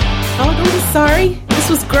 Oh, don't be sorry. This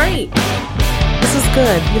was great. This was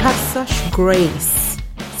good. You have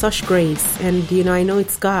such grace. And, you know, I know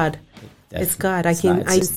it's God. It's God. I